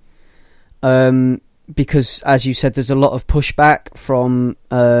gradually? because, as you said, there's a lot of pushback from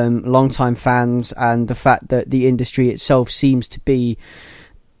long-time fans, and the fact that the industry itself seems to be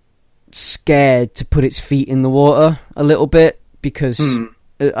scared to put its feet in the water a little bit, because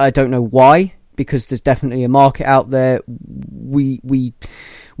I don't know why, because there's definitely a market out there. We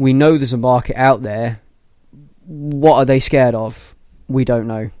know there's a market out there. What are they scared of? We don't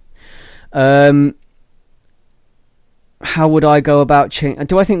know. How would I go about change?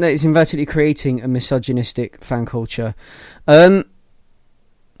 Do I think that it's inadvertently creating a misogynistic fan culture? It's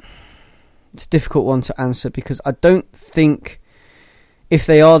a difficult one to answer, because I don't think, if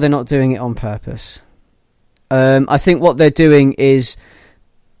they are, they're not doing it on purpose. I think what they're doing is,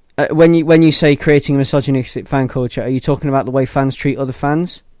 when you say creating a misogynistic fan culture, are you talking about the way fans treat other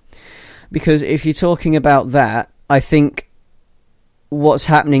fans? Because if you're talking about that, I think what's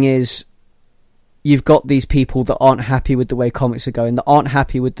happening is, you've got these people that aren't happy with the way comics are going, that aren't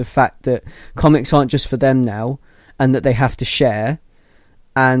happy with the fact that comics aren't just for them now, and that they have to share,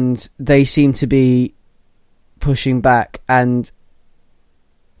 and they seem to be pushing back in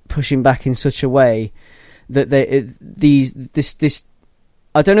such a way that this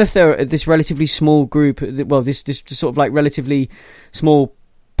I don't know if they're this relatively small group, well, this sort of like relatively small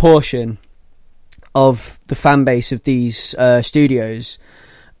portion of the fan base of these studios,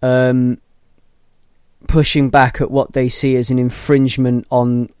 pushing back at what they see as an infringement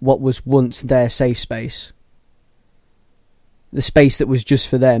on what was once their safe space. The space that was just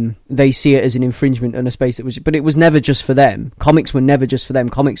for them. They see it as an infringement on a space that was... But it was never just for them. Comics were never just for them.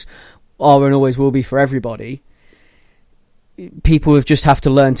 Comics are and always will be for everybody. People just have to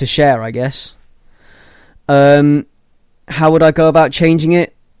learn to share, I guess. How would I go about changing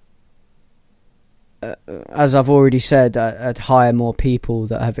it? As I've already said, I'd hire more people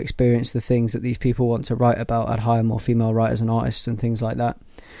that have experienced the things that these people want to write about. I'd hire more female writers and artists and things like that.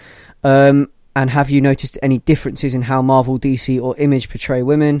 And have you noticed any differences in how Marvel, DC or Image portray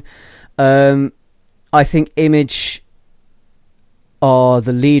women? I think Image are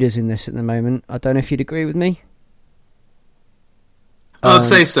the leaders in this at the moment. I don't know if you'd agree with me. I'd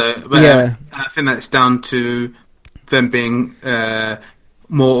say so, but yeah. I think that's down to them being...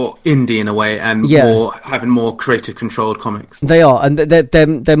 more indie in a way, and having more creative controlled comics. They are, and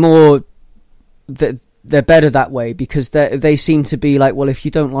they're more, they're better that way, because they seem to be like, well, if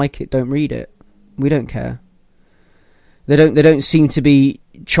you don't like it, don't read it. We don't care. They don't seem to be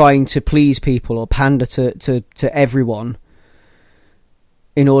trying to please people or pander to everyone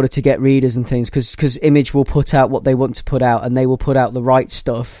in order to get readers and things, because Image will put out what they want to put out, and they will put out the right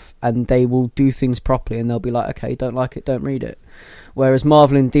stuff, and they will do things properly, and they'll be like, okay, don't like it, don't read it. Whereas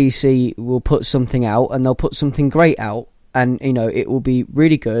Marvel and DC will put something out, and they'll put something great out, and it will be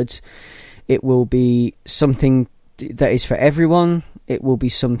really good. It will be something that is for everyone. It will be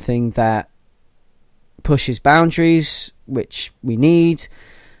something that pushes boundaries, which we need,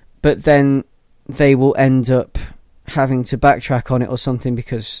 but then they will end up having to backtrack on it or something,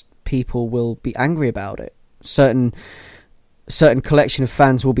 because people will be angry about it. Certain collection of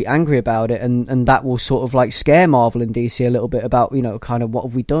fans will be angry about it, and that will sort of like scare Marvel and DC a little bit about, kind of, what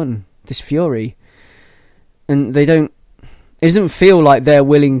have we done? This fury. And it doesn't feel like they're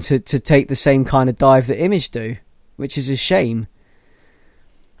willing to take the same kind of dive that Image do, which is a shame,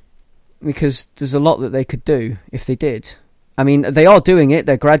 because there's a lot that they could do if they did. I mean, they are doing it.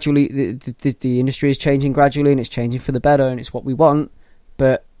 They're gradually, the industry is changing gradually, and it's changing for the better, and it's what we want,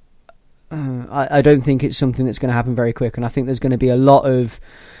 but I don't think it's something that's going to happen very quick, and I think there's going to be a long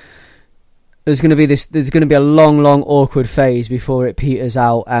awkward phase before it peters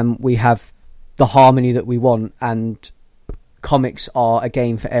out and we have the harmony that we want, and comics are a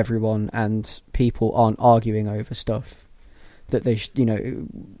game for everyone, and people aren't arguing over stuff that they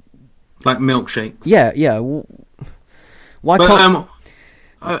like milkshake. Yeah. Why but, can't...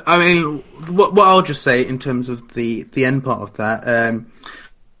 I mean, what I'll just say in terms of the end part of that,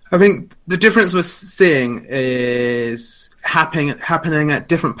 I think the difference we're seeing is happening at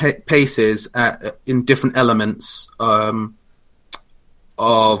different paces in different elements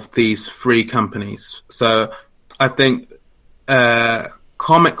of these three companies. So I think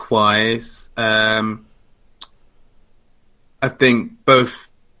comic-wise, I think both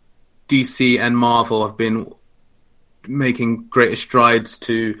DC and Marvel have been making greater strides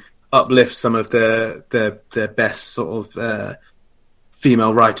to uplift some of their best sort of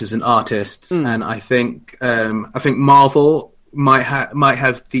female writers and artists, and I think Marvel might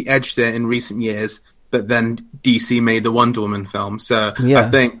have the edge there in recent years, but then DC made the Wonder Woman film, so I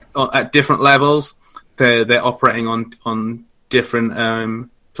think at different levels they're operating on different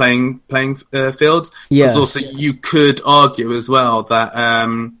playing fields. Because also you could argue as well that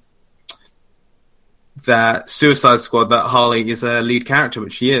that Suicide Squad, that Harley is a lead character,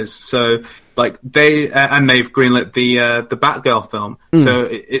 which she is. So like they've greenlit the Batgirl film. So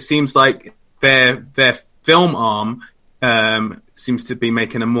it seems like their film arm seems to be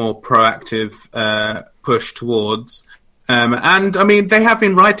making a more proactive push towards. And I mean, they have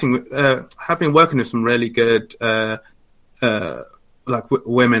been working with some really good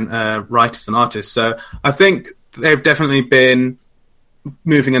women writers and artists. So I think they've definitely been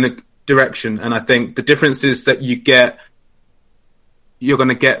moving in a direction. And I think the difference is that you're going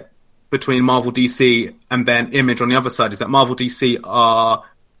to get between Marvel, DC, and then Image on the other side is that Marvel, DC are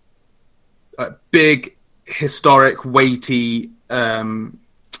big, historic, weighty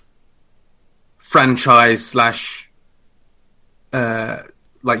franchise /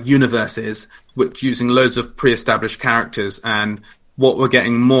 like universes, which using loads of pre-established characters. And what we're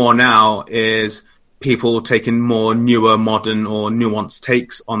getting more now is people taking more newer, modern, or nuanced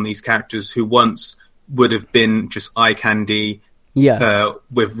takes on these characters who once would have been just eye candy,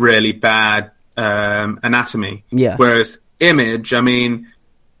 with really bad anatomy. Yeah. Whereas Image, I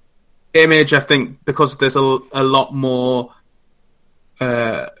think because there's a lot more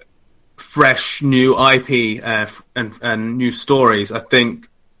fresh new IP and new stories, I think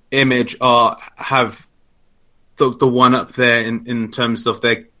Image have the one up there in terms of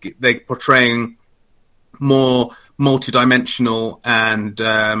they portraying more multidimensional and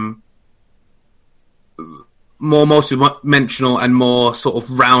more sort of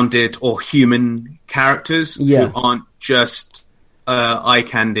rounded or human characters who aren't just eye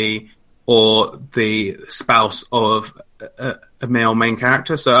candy or the spouse of a male main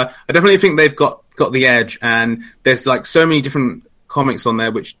character. So I definitely think they've got the edge, and there's like so many different comics on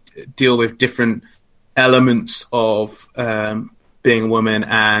there which deal with different elements of being a woman,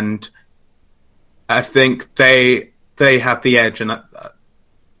 and I think they have the edge. And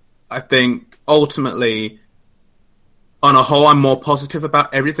I think ultimately, on a whole, I'm more positive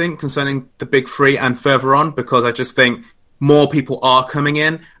about everything concerning the big three and further on, because I just think more people are coming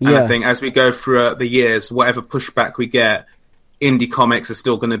in. And I think as we go through the years, whatever pushback we get, indie comics are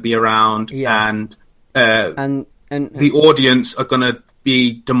still going to be around, and the audience are going to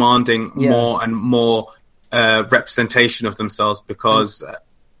be demanding more and more representation of themselves, because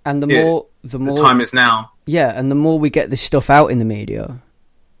the time is now. Yeah, and the more we get this stuff out in the media,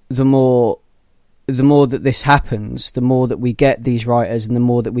 the more that this happens, the more that we get these writers, and the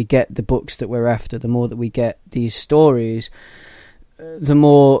more that we get the books that we're after, the more that we get these stories, the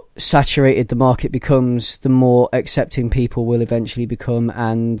more saturated the market becomes, the more accepting people will eventually become,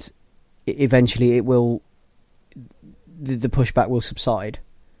 and eventually it will, the pushback will subside.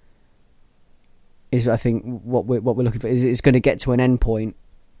 Is I think what we're looking for. It's going to get to an end point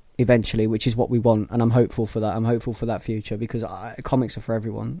eventually, which is what we want, and I'm hopeful for that. I'm hopeful for that future, because comics are for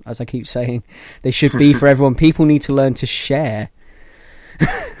everyone, as I keep saying. They should be for everyone. People need to learn to share,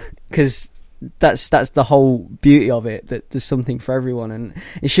 because that's the whole beauty of it, that there's something for everyone. And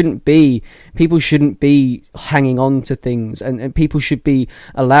people shouldn't be hanging on to things, and people should be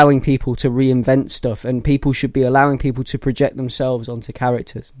allowing people to reinvent stuff, and people should be allowing people to project themselves onto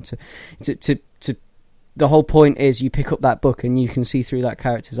characters, to the whole point is you pick up that book and you can see through that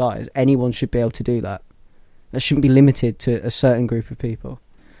character's eyes. Anyone should be able to do that. That shouldn't be limited to a certain group of people.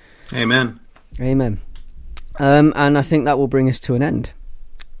 Amen. And I think that will bring us to an end.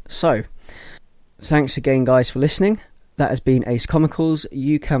 So, thanks again, guys, for listening. That has been Ace Comicals.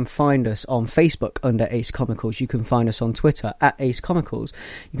 You can find us on Facebook under Ace Comicals. You can find us on Twitter at Ace Comicals.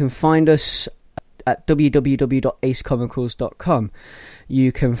 You can find us at www.acecomicals.com.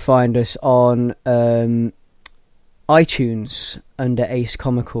 You can find us on iTunes under Ace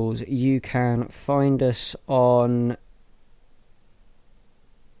Comicals. You can find us on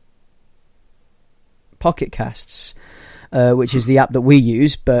Pocket Casts, which is the app that we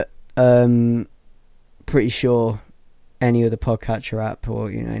use, but pretty sure any other podcatcher app, or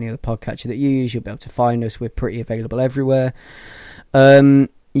any other podcatcher that you use, you'll be able to find us. We're pretty available everywhere.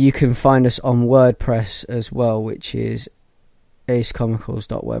 You can find us on WordPress as well, which is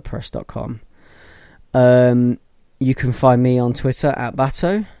acecomicals.wordpress.com. You can find me on Twitter at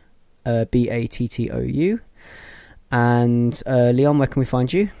Batto, Battou. And Leon, where can we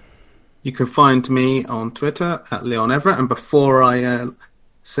find you? You can find me on Twitter at Leon Everett. And before I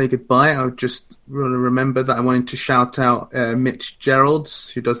say goodbye, I just want to remember that I wanted to shout out Mitch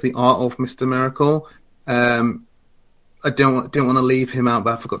Geralds, who does the art of Mr. Miracle. I didn't want to leave him out,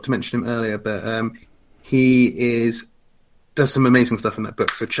 but I forgot to mention him earlier. But he does some amazing stuff in that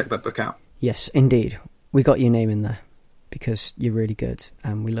book, so check that book out. Yes, indeed. We got your name in there because you're really good,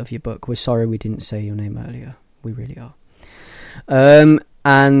 and we love your book. We're sorry we didn't say your name earlier. We really are.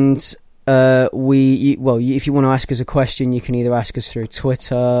 And if you want to ask us a question, you can either ask us through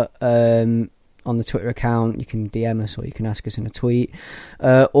Twitter, on the Twitter account. You can DM us, or you can ask us in a tweet,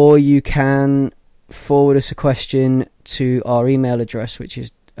 or you can forward us a question to our email address, which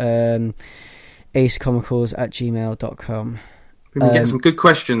is acecomicals@gmail.com. We've been getting some good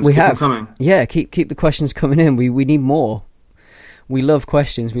questions. Keep them coming. Yeah, keep the questions coming in. We need more. We love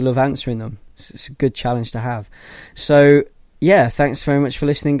questions. We love answering them. It's a good challenge to have. So, yeah, thanks very much for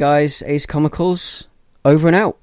listening, guys. Ace Comicals, over and out.